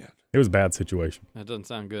 Man, it was a bad situation. That doesn't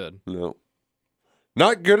sound good. No,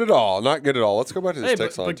 not good at all. Not good at all. Let's go back to this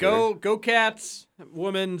text line. But go Cats!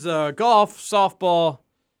 Women's golf, softball,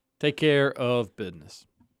 take care of business.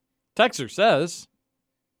 Texter says,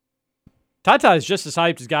 Ty is just as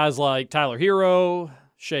hyped as guys like Tyler Hero,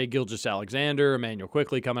 Shea Gilgeous-Alexander, Emmanuel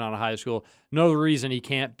Quickly coming out of high school. No reason he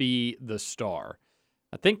can't be the star.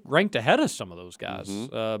 I think ranked ahead of some of those guys,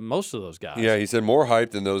 most of those guys. Yeah, he said more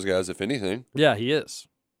hype than those guys, if anything. Yeah, he is.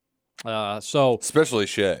 So especially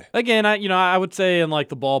Shea. Again, I would say in like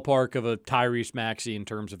the ballpark of a Tyrese Maxey in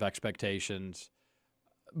terms of expectations.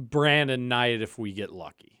 Brandon Knight, if we get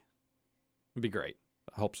lucky, it'd be great.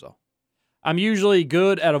 I hope so. I'm usually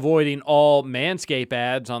good at avoiding all Manscaped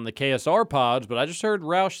ads on the KSR pods, but I just heard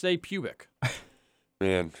Roush say pubic.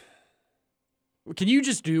 Man. Can you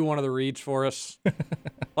just do one of the reads for us? Maybe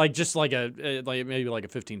like a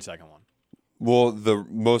 15-second one. Well, the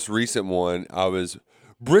most recent one, I was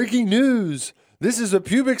breaking news. This is a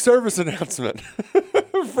pubic service announcement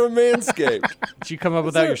from Manscaped. Did you come up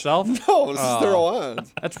with that yourself? No, this is their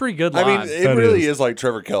lines. That's pretty good I line. mean, it really is like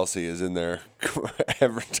Trevor Kelsey is in their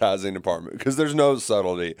advertising department because there's no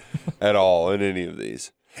subtlety at all in any of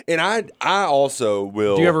these. And I also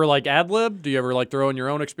will. Do you ever like ad lib? Do you ever like throw in your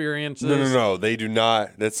own experiences? No. They do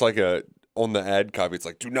not. That's like on the ad copy. It's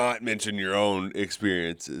like, do not mention your own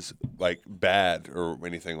experiences, like bad or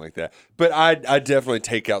anything like that. But I definitely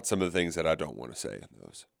take out some of the things that I don't want to say in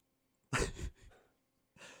those.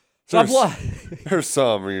 There's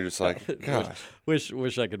some where you're just like, gosh.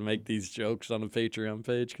 Wish I could make these jokes on a Patreon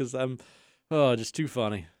page because I'm just too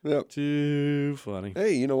funny. Yep. Too funny.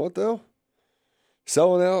 Hey, you know what though?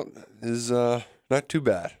 Selling out is not too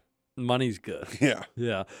bad. Money's good. Yeah.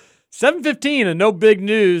 Yeah. 7:15 and no big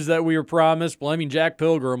news that we were promised. Blaming Jack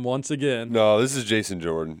Pilgrim once again. No, this is Jason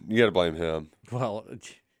Jordan. You got to blame him. Well,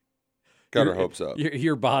 got our hopes up.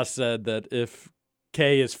 Your boss said that if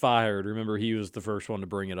K is fired, remember he was the first one to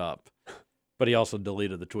bring it up, but he also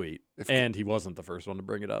deleted the tweet, and he wasn't the first one to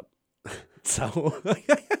bring it up. So,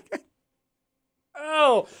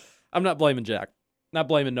 I'm not blaming Jack. Not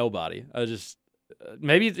blaming nobody. I just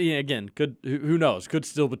maybe again who knows, could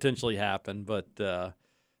still potentially happen, but.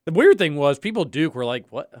 The weird thing was people at Duke were like,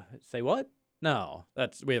 what? Say what? No,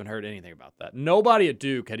 we haven't heard anything about that. Nobody at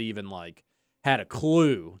Duke had even had a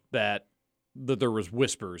clue that there was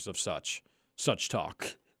whispers of such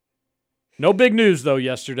talk. No big news though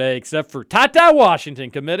yesterday, except for Ty Washington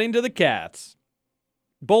committing to the Cats.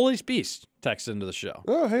 Bully's Beast texts into the show.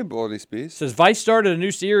 Oh, hey, Bully's Beast. Says Vice started a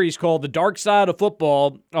new series called The Dark Side of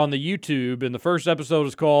Football on the YouTube, and the first episode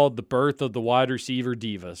is called The Birth of the Wide Receiver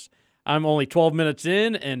Divas. I'm only 12 minutes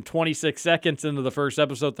in and 26 seconds into the first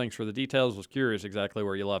episode. Thanks for the details. Was curious exactly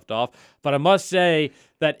where you left off. But I must say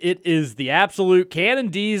that it is the absolute Cannon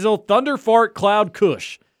Diesel Thunder Fart Cloud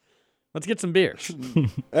Kush. Let's get some beers.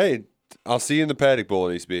 Hey, I'll see you in the paddock,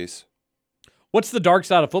 Bullies Beast. What's the dark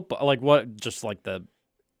side of football? Like what? Just like the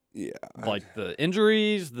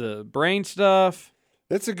injuries, the brain stuff?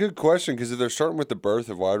 That's a good question because if they're starting with the birth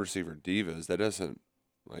of wide receiver divas, that doesn't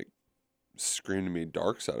scream to me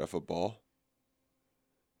dark side of football.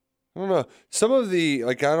 I don't know. Some of the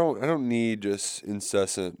I don't need just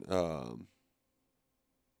incessant I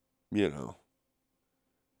don't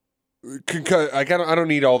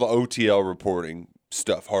need all the OTL reporting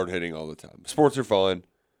stuff hard hitting all the time. Sports are fun.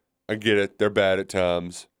 I get it. They're bad at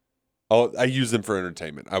times. I use them for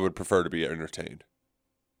entertainment. I would prefer to be entertained.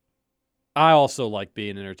 I also like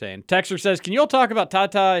being entertained. Texter says, can you all talk about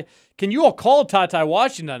Ty? Can you all call Ty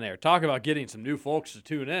Washington on there? Talk about getting some new folks to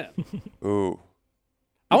tune in. Ooh.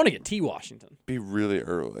 I want to get T. Washington. Be really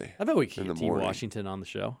early. I bet we can get T. Washington on the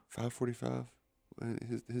show. 5:45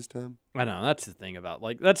 his time. I know. That's the thing about,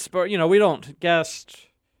 we don't guest,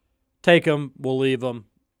 take them, we'll leave them.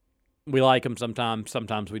 We like them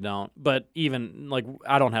sometimes we don't. But even,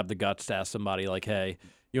 I don't have the guts to ask somebody, hey,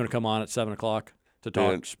 you want to come on at 7 o'clock to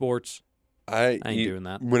talk sports? I ain't doing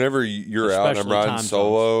that. Whenever you're out and I'm riding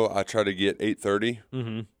solo, I try to get 8:30.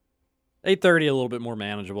 Mm-hmm. 8:30 a little bit more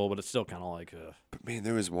manageable, but it's still kind of But man,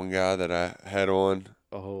 there was one guy that I had on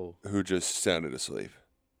who just sounded asleep.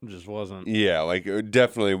 Just wasn't. Yeah, it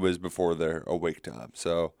definitely was before their awake time.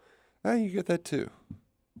 So, you get that too.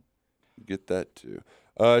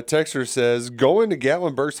 Texter says, going to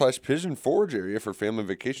Gatlinburg / Pigeon Forge area for family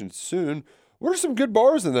vacation soon. What are some good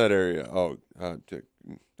bars in that area? Oh,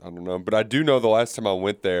 I don't know, but I do know the last time I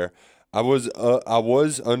went there, I was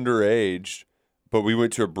underage, but we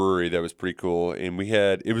went to a brewery that was pretty cool, and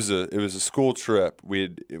it was a school trip.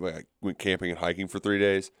 We went camping and hiking for 3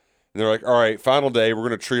 days, and they're like, all right, final day, we're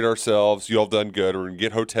gonna treat ourselves. You all done good. We're gonna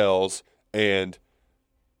get hotels, and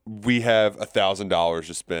we have $1,000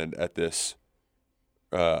 to spend at this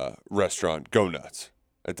restaurant. Go nuts.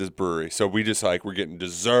 At this brewery. So we just we're getting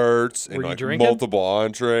desserts and multiple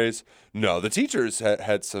entrees. No, the teachers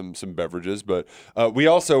had some beverages, but we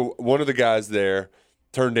also, one of the guys there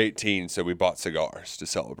turned 18, so we bought cigars to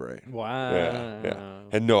celebrate. Wow. Yeah.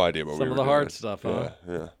 Had no idea what we Some were of the doing. hard stuff, huh?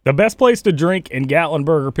 Yeah. The best place to drink in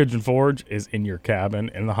Gatlinburg or Pigeon Forge is in your cabin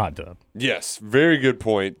in the hot tub. Yes, very good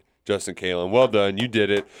point, Justin Kalen. Well done. You did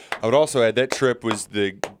it. I would also add that trip was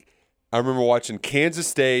I remember watching Kansas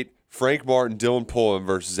State, Frank Martin, Dylan Pullen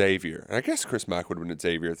versus Xavier. And I guess Chris Mack would have been at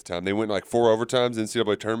Xavier at the time. They went like 4 overtimes in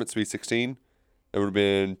NCAA tournament, Sweet 16. That would have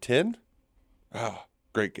been 10. Ah,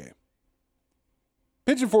 great game.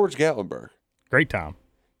 Pigeon Forge, Gatlinburg. Great time.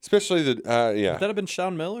 Especially yeah. Would that have been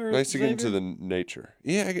Sean Miller? at Nice to get into Xavier? the nature.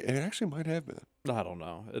 Yeah, it actually might have been. I don't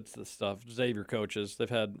know. It's the stuff. Xavier coaches,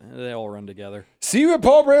 they all run together. See you at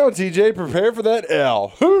Paul Brown, TJ. Prepare for that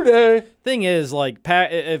L. Hoo-day. Thing is, like,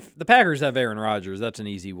 if the Packers have Aaron Rodgers, that's an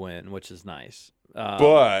easy win, which is nice.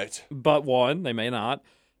 But one, they may not.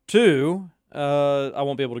 Two, I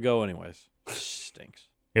won't be able to go anyways. Stinks.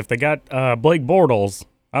 If they got Blake Bortles,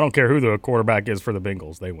 I don't care who the quarterback is for the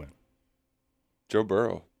Bengals, they win. Joe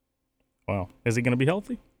Burrow. Well, is he going to be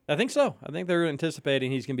healthy? I think so. I think they're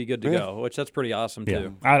anticipating he's going to be good to go, which that's pretty awesome,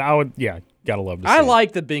 too. I would, gotta love to see I it.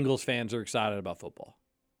 like that Bengals fans are excited about football.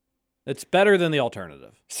 It's better than the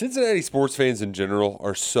alternative. Cincinnati sports fans in general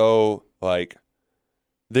are so,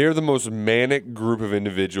 they're the most manic group of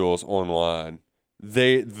individuals online.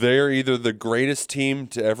 They're either the greatest team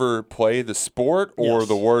to ever play the sport or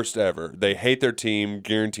the worst ever. They hate their team,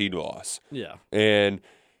 guaranteed loss. Yeah. And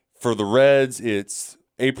for the Reds, it's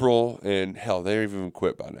April, and hell, they've even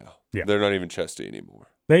quit by now. Yeah. They're not even chesty anymore.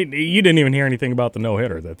 You didn't even hear anything about the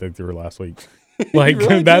no-hitter that they threw last week. Like,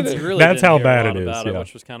 really that's didn't. that's how Hear a bad lot it is. about Yeah.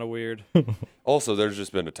 which was kind of weird. Also, there's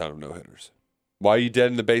just been a ton of no-hitters. Why are you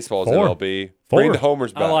dead in the baseballs, 4. MLB? 4. Bring the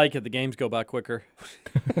homers back. I like it. The games go by quicker.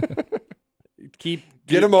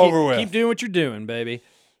 Get 'em over with. Keep doing what you're doing, baby.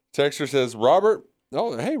 Texter says, Robert,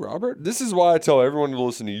 hey, Robert, this is why I tell everyone to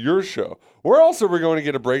listen to your show. Where else are we going to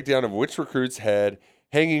get a breakdown of which recruits had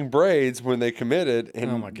hanging braids when they committed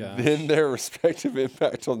and Oh my gosh. then their respective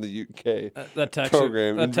impact on the UK That texter,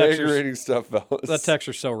 program? that Invigorating stuff, fellas. That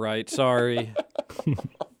texter's so right. Sorry.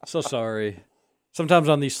 So sorry. Sometimes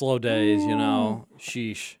on these slow days,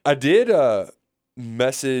 sheesh. I did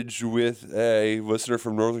message with a listener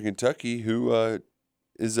from Northern Kentucky who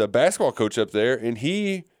is a basketball coach up there, and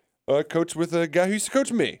he coached with a guy who used to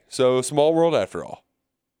coach me. So small world after all.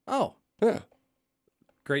 Oh. Yeah.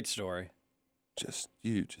 Great story. Just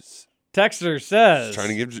Texter says. trying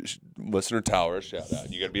to give listener Tyler a shout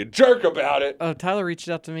out. You got to be a jerk about it. Oh, Tyler reached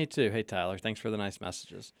out to me too. Hey, Tyler, thanks for the nice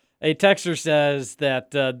messages. A texter says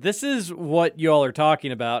that this is what y'all are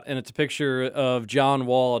talking about, and it's a picture of John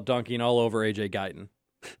Wall dunking all over A.J. Guyton.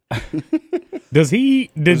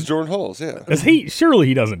 It's Jordan Hulls, yeah. Does he? Surely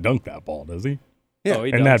he doesn't dunk that ball, does he? Yeah. Oh,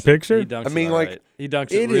 he in dunks that it. picture? He dunks I mean, it all right. He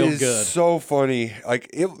dunks it real good. It is so funny.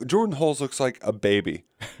 Jordan Hulls looks like a baby.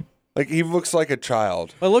 Like, he looks like a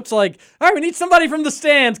child. It looks like, all right, we need somebody from the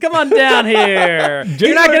stands. Come on down here.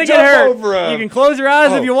 You're not going to get hurt. You can close your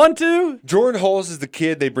eyes if you want to. Jordan Hulls is the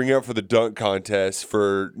kid they bring out for the dunk contest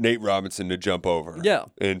for Nate Robinson to jump over. Yeah.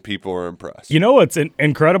 And people are impressed. You know what's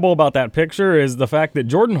incredible about that picture is the fact that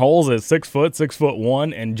Jordan Hulls is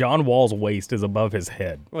 6'1", and John Wall's waist is above his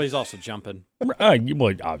head. Well, he's also jumping.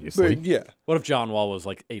 Well, obviously. But, yeah. What if John Wall was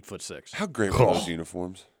like 8'6"? How great were those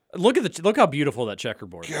uniforms? Look how beautiful that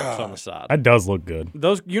checkerboard looks on the side. That does look good.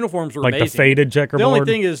 Those uniforms were like amazing. the faded checkerboard. The only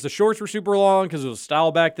thing is the shorts were super long because it was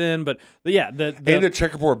style back then. But yeah, and the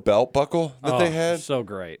checkerboard belt buckle that they had. So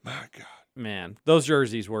great. My God. Man, those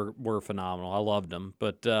jerseys were phenomenal. I loved them.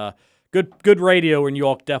 But good radio, and you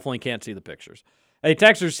all definitely can't see the pictures. A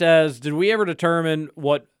texter says, did we ever determine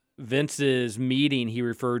what Vince's meeting he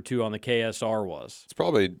referred to on the KSR was? It's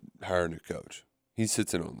probably hire a new coach. He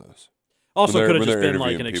sits in on those. Also, could have just they're been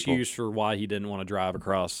like an interviewing people. excuse for why he didn't want to drive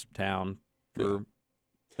across town for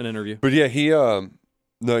an interview. But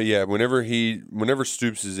yeah, whenever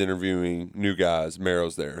Stoops is interviewing new guys,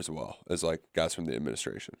 Merrill's there as well as like guys from the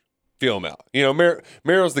administration. Feel him out.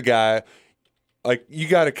 Merrill's the guy. Like, you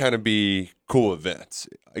got to kind of be cool with Vince,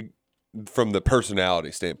 like, from the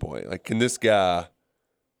personality standpoint. Like, can this guy,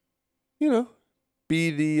 be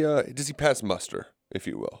the does he pass muster, if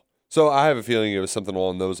you will? So I have a feeling it was something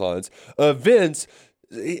along those lines. Vince,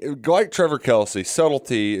 like Trevor Kelsey,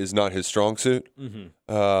 subtlety is not his strong suit.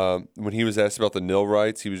 Mm-hmm. When he was asked about the nil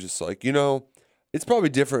rights, he was just like, it's probably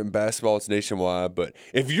different in basketball. It's nationwide. But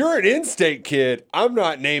if you're an in-state kid, I'm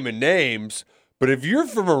not naming names. But if you're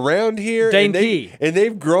from around here Dane Key. and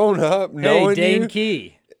they've grown up knowing Dane you,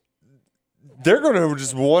 Key. they're going to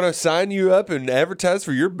just want to sign you up and advertise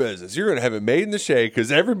for your business. You're going to have it made in the shade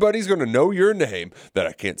because everybody's going to know your name that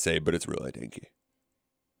I can't say, but it's really Dinky.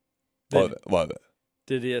 Love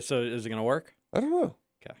it. So is it going to work? I don't know.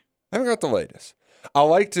 I haven't got the latest. I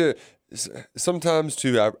like to sometimes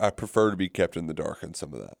too. I prefer to be kept in the dark on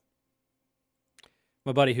some of that.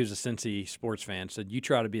 My buddy who's a Cincy sports fan said, you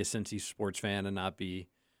try to be a Cincy sports fan and not be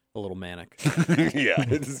a little manic. Yeah,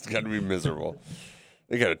 it's got to be miserable.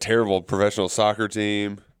 They got a terrible professional soccer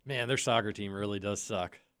team. Man, their soccer team really does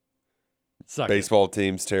suck. Baseball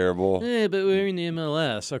team's terrible. Yeah, but we're in the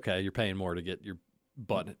MLS. Okay, you're paying more to get your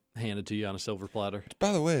butt handed to you on a silver platter.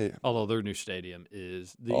 By the way, although their new stadium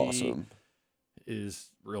is awesome. Is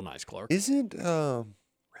real nice, Clark. Isn't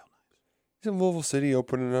Louisville City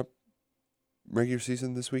opening up regular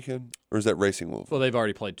season this weekend, or is that Racing Louisville? Well, they've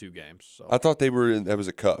already played 2 games. So I thought they were that was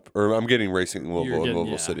a cup, or I'm getting Racing Louisville and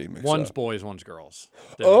Louisville City mixed one's up. boys, one's girls.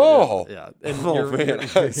 Yeah. And Man,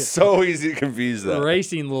 it's so easy to confuse that.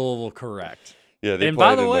 Racing Louisville, correct. Yeah, they and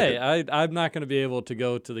by the in way, I'm not going to be able to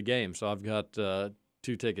go to the game, so I've got 2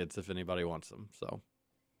 tickets if anybody wants them. So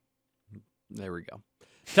there we go.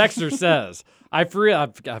 Texter says, I've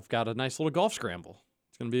got a nice little golf scramble.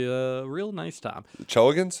 It's going to be a real nice time.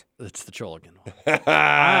 Choligans? It's the Choligan one.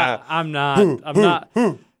 I'm not.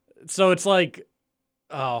 So it's like,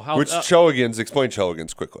 which Choligans? Explain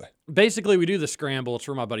Choligans quickly. Basically, we do the scramble. It's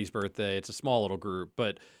for my buddy's birthday. It's a small little group,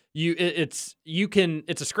 but it's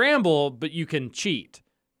a scramble, but you can cheat.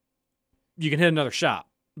 You can hit another shot,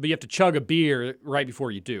 but you have to chug a beer right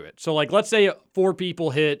before you do it. So, like, let's say 4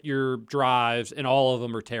 people hit your drives and all of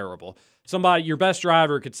them are terrible. Your best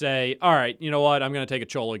driver could say, all right, you know what? I'm going to take a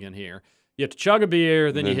Choligan here. You have to chug a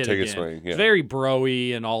beer, then you hit take again. a swing. Yeah. It's very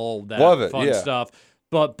bro-y and all that Love it, fun yeah. stuff.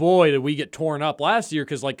 But boy, did we get torn up last year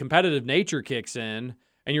because, like, competitive nature kicks in.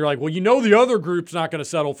 And you're like, well, the other group's not going to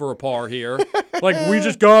settle for a par here. Like, we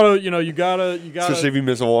just gotta, you gotta. Especially if you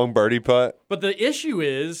miss a long birdie putt. But the issue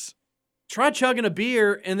is, try chugging a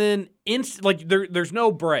beer and then there's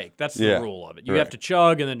no break. That's the rule of it. You have to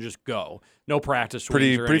chug and then just go. No practice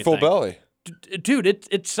swings or pretty full anything. belly. Dude,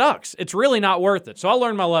 it sucks. It's really not worth it. So I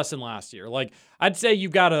learned my lesson last year. Like, I'd say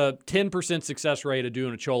you've got a 10% success rate of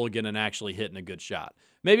doing a Choligan and actually hitting a good shot.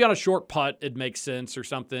 Maybe on a short putt it makes sense or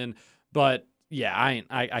something, but yeah,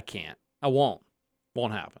 I can't. I won't.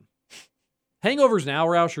 Won't happen. Hangovers now,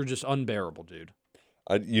 Roush, are just unbearable, dude.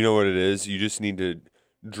 You know what it is? You just need to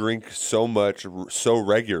drink so much, so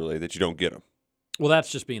regularly that you don't get them. Well,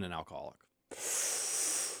 that's just being an alcoholic.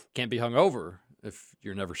 Can't be hungover if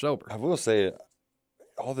you're never sober. I will say,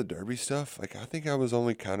 all the Derby stuff, like, I think I was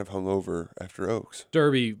only kind of hungover after Oaks.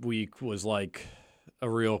 Derby week was like a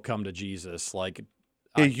real come to Jesus. Like,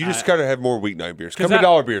 yeah, you just got to have more weeknight beers. Come to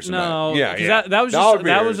dollar beers tonight. No, yeah. That was dollar just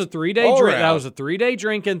that was a 3-day drink. That was a 3-day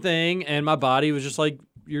drinking thing, and my body was just like,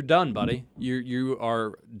 "You're done, buddy. You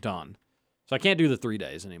are done." So I can't do the 3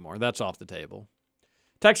 days anymore. That's off the table.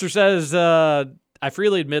 Texter says, "I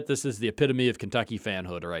freely admit this is the epitome of Kentucky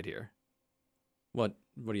fanhood right here." What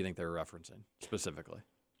do you think they're referencing specifically?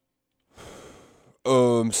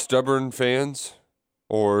 Stubborn fans,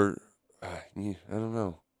 or I don't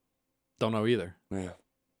know. Don't know either. Yeah.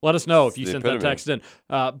 Let us know if you sent that text in.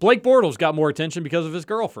 Blake Bortles got more attention because of his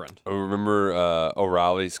girlfriend. Oh, remember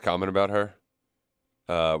O'Reilly's comment about her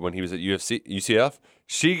when he was at UCF?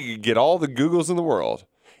 She could get all the Googles in the world.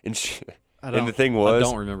 And the thing was, I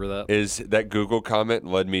don't remember that. Is that Google comment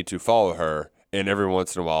led me to follow her, and every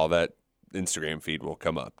once in a while that Instagram feed will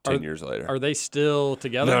come up 10 years later. Are they still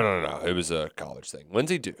together? No. It was a college thing.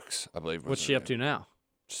 Lindsay Dukes, I believe. What's she up to now?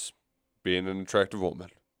 Just being an attractive woman.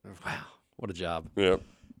 Wow, what a job. Yep.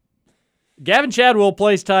 Gavin Chadwell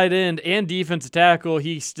plays tight end and defensive tackle.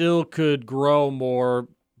 He still could grow more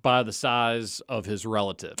by the size of his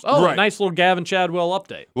relatives. Oh, right. Nice little Gavin Chadwell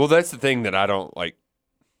update. Well, that's the thing that I don't like.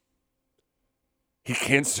 He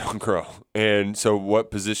can still grow. And so what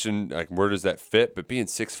position, like, where does that fit? But being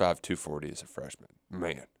 6'5", 240 as a freshman,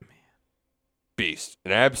 man. Beast.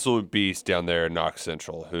 An absolute beast down there in Knox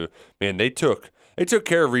Central who, man, they took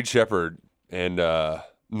care of Reed Shepherd and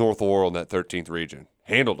North Laurel in that 13th region.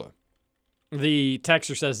 Handled him. The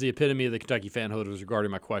texter says the epitome of the Kentucky fanhood was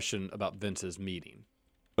regarding my question about Vince's meeting.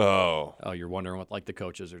 Oh, you're wondering what, like, the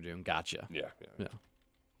coaches are doing. Gotcha. Yeah.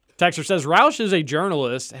 Texter says, Roush is a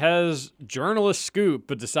journalist, has journalist scoop,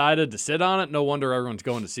 but decided to sit on it. No wonder everyone's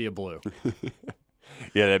going to see a blue.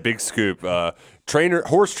 Yeah, that big scoop.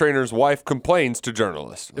 Horse trainer's wife complains to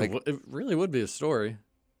journalists. Like, it really would be a story.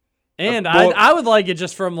 And I would like it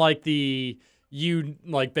just from, like, you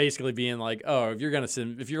like basically being like, oh, if you're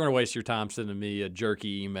gonna waste your time sending me a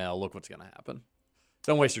jerky email, look what's gonna happen.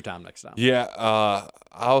 Don't waste your time next time. Yeah, I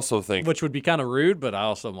also think, which would be kind of rude, but I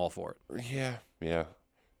also am all for it. Yeah.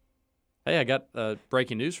 Hey, I got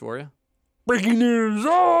breaking news for you. Breaking news!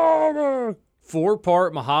 Oh!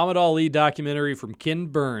 4-part Muhammad Ali documentary from Ken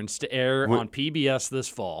Burns to air on PBS this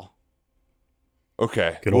fall.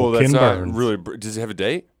 Okay. Good Well, old that's Ken not Burns. really. Does it have a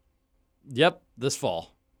date? Yep, this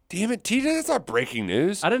fall. Damn it, TJ, that's not breaking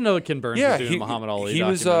news. I didn't know that Ken Burns was doing a Muhammad Ali he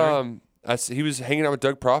was documentary. he was hanging out with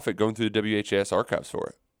Doug Proffitt going through the WHS archives for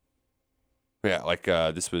it. Yeah, like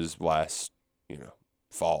this was last,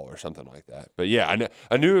 fall or something like that. But yeah,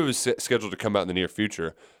 I knew it was scheduled to come out in the near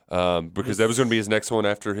future because that was going to be his next one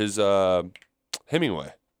after his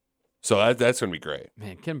Hemingway. So that's going to be great.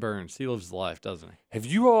 Man, Ken Burns, he lives his life, doesn't he? Have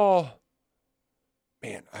you all?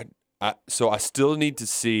 Man, so I still need to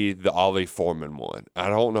see the Ollie Foreman one. I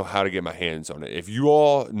don't know how to get my hands on it. If you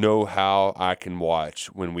all know how I can watch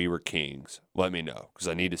When We Were Kings, let me know because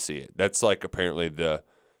I need to see it. That's like apparently the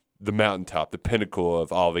mountaintop, the pinnacle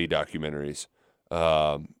of Ollie documentaries.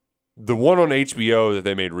 The one on HBO that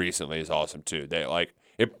they made recently is awesome too. They like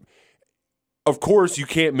it. Of course, you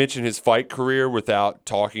can't mention his fight career without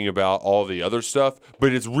talking about all the other stuff,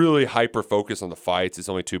 but it's really hyper-focused on the fights. It's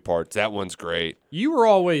only 2 parts. That one's great. You were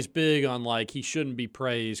always big on, like, he shouldn't be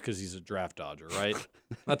praised because he's a draft dodger, right?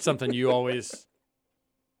 That's something you always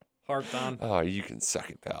harped on. Oh, you can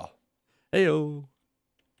suck it, pal. Hey-o.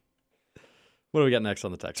 What do we got next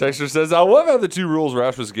on the text? Texter says, I love how the 2 rules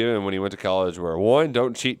Roush was given when he went to college were 1,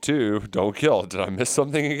 don't cheat, 2, don't kill. Did I miss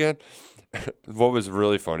something again? What was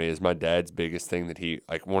really funny is my dad's biggest thing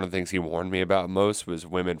that one of the things he warned me about most was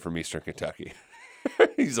women from Eastern Kentucky.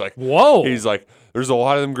 He's like, whoa. He's like, there's a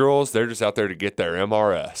lot of them girls, they're just out there to get their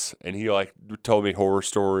MRS. And he told me horror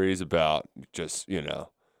stories about just,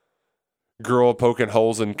 girl poking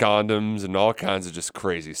holes in condoms and all kinds of just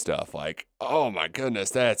crazy stuff. Like, oh my goodness,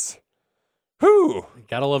 that's whew.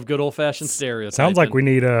 Gotta love good old fashioned stereotyping. Sounds like we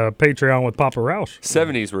need a Patreon with Papa Roush.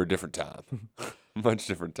 70s were a different time. Much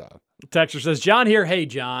different time. Texter says, John here. Hey,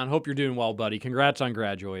 John. Hope you're doing well, buddy. Congrats on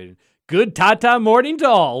graduating. Good Tata morning to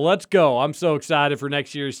all. Let's go. I'm so excited for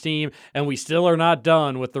next year's team, and we still are not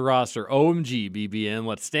done with the roster. OMG, BBN.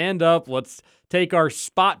 Let's stand up. Let's take our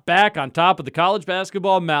spot back on top of the college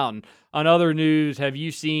basketball mountain. On other news, have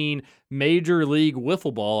you seen Major League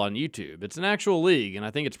Wiffle Ball on YouTube? It's an actual league, and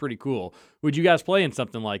I think it's pretty cool. Would you guys play in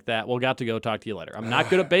something like that? Well, got to go. Talk to you later. I'm not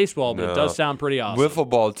good at baseball, but it does sound pretty awesome. Wiffle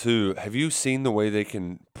ball, too. Have you seen the way they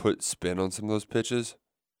can put spin on some of those pitches?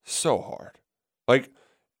 So hard. Like,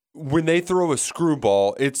 when they throw a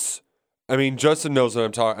screwball, Justin knows what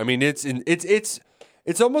I'm talking. I mean, it's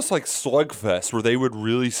almost like Slugfest where they would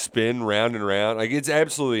really spin round and round. Like, it's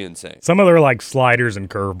absolutely insane. Some of their sliders and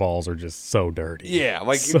curveballs are just so dirty. Yeah,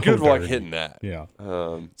 so good luck dirty. hitting that. Yeah.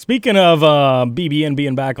 Speaking of BBN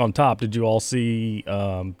being back on top, did you all see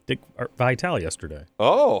Dick Vitale yesterday?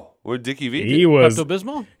 Oh, what Dickie V? He was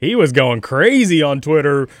Pepto-Bismol? He was going crazy on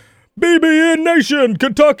Twitter. BBN Nation,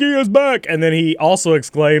 Kentucky is back. And then he also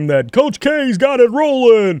exclaimed that Coach K's got it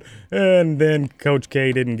rolling. And then Coach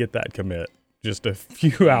K didn't get that commit just a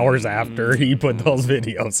few hours after he put those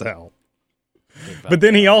videos out. But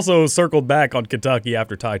then he also circled back on Kentucky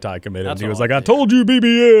after Ty committed. He was like, I told you,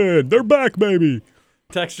 BBN, they're back, baby.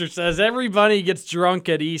 Texter says, everybody gets drunk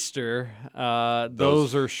at Easter.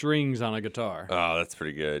 Those are strings on a guitar. Oh, that's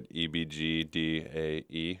pretty good.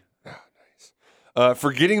 EBGDAE. Oh, nice.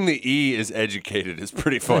 Forgetting the E is educated is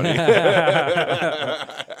pretty funny.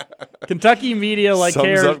 Kentucky media like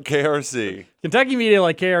Sums up KRC. Kentucky media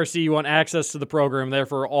like KRC want access to the program,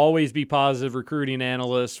 therefore always be positive. Recruiting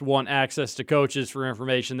analysts want access to coaches for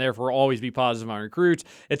information, therefore always be positive on recruits.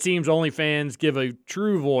 It seems only fans give a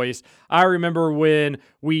true voice. I remember when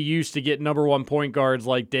we used to get number 1 point guards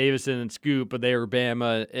like Davison and Scoop, but they were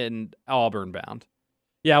Bama and Auburn bound.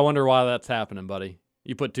 Yeah, I wonder why that's happening, buddy.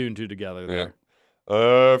 You put 2 and 2 together there. Yeah.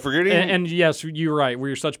 Forgetting and yes, you're right.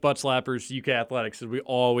 We're such butt slappers. UK Athletics, we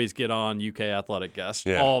always get on UK Athletic guests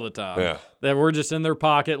all the time. Yeah, that we're just in their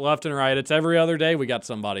pocket, left and right. It's every other day we got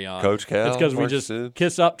somebody on. Coach Cal. It's because we just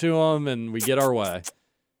kiss up to them and we get our way. As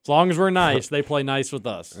long as we're nice, they play nice with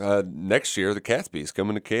us. Next year, the Catsby's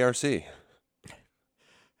coming to KRC.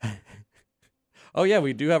 Oh, yeah,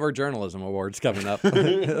 we do have our journalism awards coming up.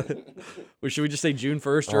 Should we just say June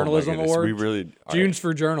 1st journalism award? We really June's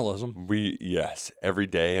for journalism. Yes, every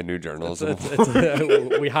day a new journalism.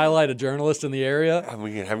 We highlight a journalist in the area. And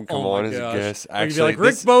we can have him come on as a guest. Actually, we could be like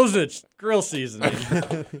Rick Bozich, grill seasoning.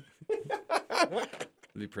 It'd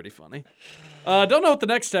be pretty funny. Don't know what the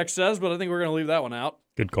next text says, but I think we're going to leave that one out.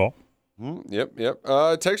 Good call. Yep.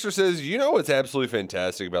 Texter says, you know what's absolutely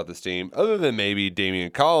fantastic about this team, other than maybe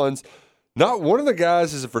Damian Collins? Not one of the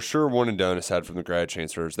guys is a for sure one and done aside from the grad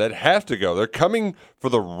chancellors that have to go. They're coming for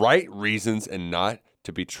the right reasons and not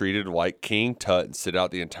to be treated like King Tut and sit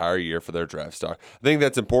out the entire year for their draft stock. I think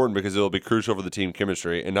that's important because it'll be crucial for the team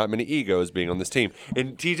chemistry and not many egos being on this team.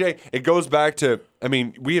 And TJ, it goes back to,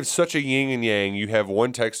 we have such a yin and yang. You have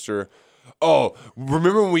one texter, Oh,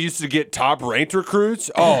 remember when we used to get top-ranked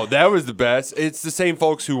recruits? Oh, that was the best. It's the same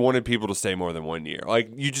folks who wanted people to stay more than 1 year.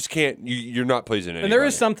 Like, you just can't. You're not pleasing anybody. And there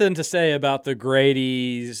is something to say about the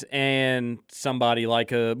Grady's and somebody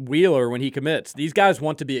like a Wheeler when he commits. These guys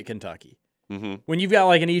want to be at Kentucky. Mm-hmm. When you've got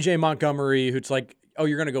like an EJ Montgomery who's like, oh,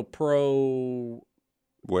 you're going to go pro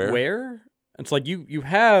where? It's like you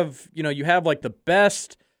have like the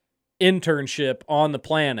best internship on the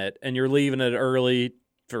planet and you're leaving it early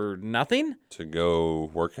for nothing? To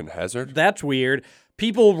go work in Hazard? That's weird.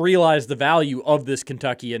 People realize the value of this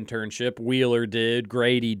Kentucky internship. Wheeler did,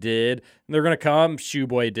 Grady did. And they're going to come,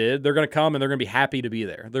 Shoeboy did. They're going to come and they're going to be happy to be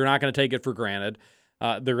there. They're not going to take it for granted.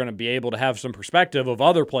 They're going to be able to have some perspective of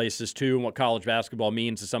other places, too, and what college basketball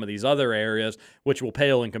means to some of ththese other areas, which will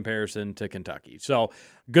pale in comparison to Kentucky. So,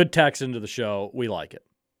 good text into the show. We like it.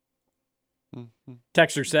 Mm-hmm.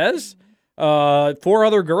 Texter says, 4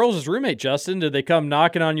 other girls as roommate, Justin. Did they come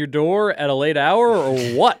knocking on your door at a late hour or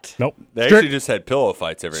what? Nope. They actually just had pillow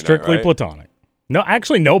fights every night, Strictly right? platonic. No,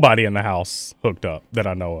 actually, nobody in the house hooked up that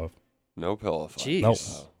I know of. No pillow fights. Jeez. Nope.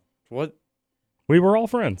 What? We were all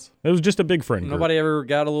friends. It was just a big friend group. Nobody ever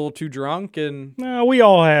got a little too drunk and No, we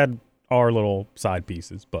all had our little side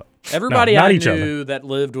pieces, but everybody no, not I each knew other. that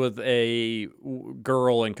lived with a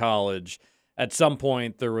girl in college, at some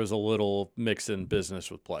point there was a little mix in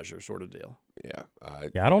business with pleasure sort of deal. Yeah.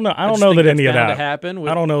 Yeah, I don't know. I just don't know think that any that's of bound that to happen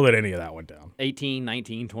with I don't know that any of that went down. 18,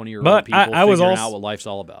 19, 20-year-old But people I was figuring also out what life's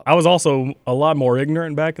all about. I was also a lot more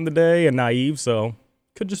ignorant back in the day and naive, so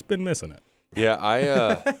could just been missing it. Yeah,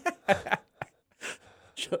 I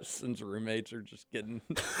Justin's roommates are just getting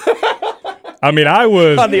I mean, I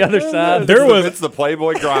was on the other side. It's the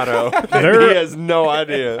Playboy Grotto. He has no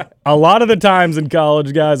idea. A lot of the times in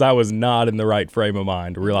college, guys, I was not in the right frame of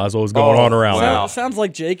mind to realize what was going on around me. Sounds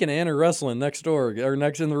like Jake and Ann are wrestling next door or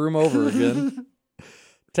next in the room over again.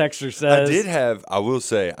 Texter says, I will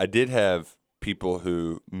say, I did have people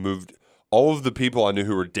who moved, all of the people I knew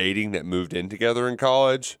who were dating that moved in together in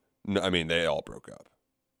college, they all broke up.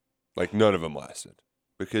 Like, none of them lasted.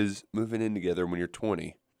 Because moving in together when you're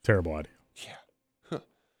 20. Terrible idea.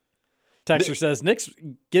 Texter says, Nick's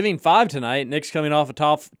giving 5 tonight. Nick's coming off a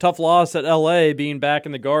tough loss at L.A., being back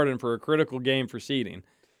in the Garden for a critical game for seeding.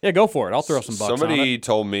 Yeah, go for it. I'll throw some bucks Somebody on it.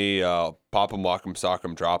 told me, pop 'em, lock 'em, sock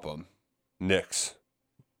 'em, drop 'em. Knicks.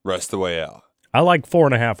 Rest the way out. I like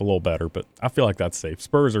 4.5 a little better, but I feel like that's safe.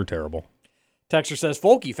 Spurs are terrible. Texter says,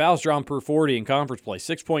 Folky, fouls drawn per 40 in conference play,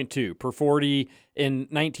 6.2. Per 40 in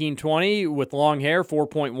 1920 with long hair,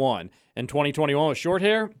 4.1. In 2021 with short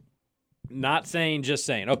hair, not saying, just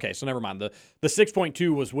saying. Okay, so never mind. The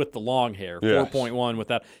 6.2 was with the long hair, 4.1 with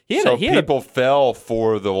that. People fell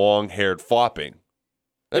for the long-haired flopping.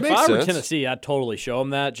 That if makes I were sense. Tennessee, I'd totally show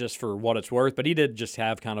him that just for what it's worth. But he did just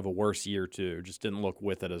have kind of a worse year, too. Just didn't look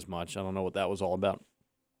with it as much. I don't know what that was all about.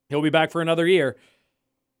 He'll be back for another year.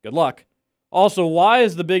 Good luck. Also, why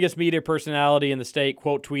is the biggest media personality in the state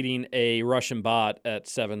quote tweeting a Russian bot at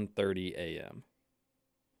 7:30 a.m.?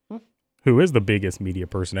 Who is the biggest media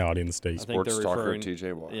personality in the state? Sports talker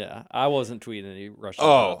TJ Watt. Yeah, I wasn't tweeting any Russian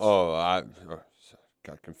bots. I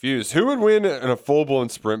got confused. Who would win in a full-blown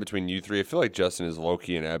sprint between you three? I feel like Justin is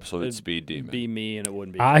low-key an absolute speed demon. It'd be me, and it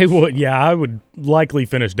wouldn't be. I would likely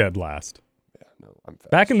finish dead last. I'm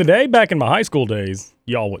fast. Back in the day, back in my high school days,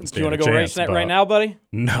 y'all wouldn't stand Do you want a to go chance. race that right now, buddy?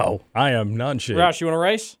 No, I am not in shape. Roush, you want to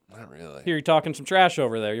race? Not really. Here, you're talking some trash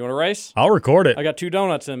over there. You want to race? I'll record it. I got 2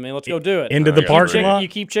 donuts in me. Let's go do it. Into the parking lot? You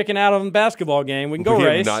keep chicking out on the basketball game. We can go we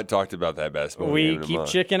race. have not talked about that basketball game We in a keep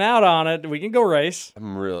month. chicking out on it. We can go race.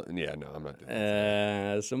 I'm not doing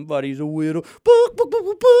that. Somebody's a widow.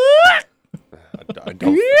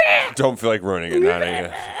 I don't feel like running at 9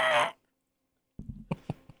 a.m.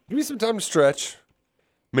 Give me some time to stretch.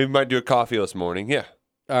 Maybe might do a coffeeless morning. Yeah.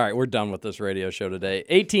 All right, we're done with this radio show today.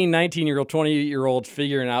 18, 19-year-old, 20-year-olds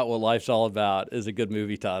figuring out what life's all about is a good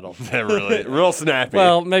movie title. Really, real snappy.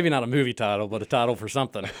 Well, maybe not a movie title, but a title for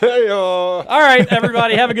something. Hey-o. All right,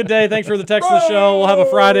 everybody, have a good day. Thanks for the text of the show. We'll have a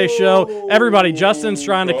Friday show. Everybody, Justin's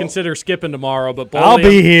trying to consider skipping tomorrow, but I'll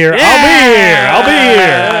be here. Yeah! I'll be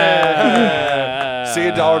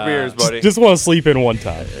here. See $1 beers, buddy. Just want to sleep in one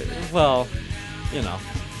time. Well,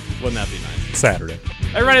 wouldn't that be nice? Saturday.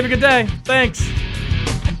 Everybody have a good day. Thanks.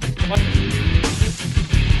 What?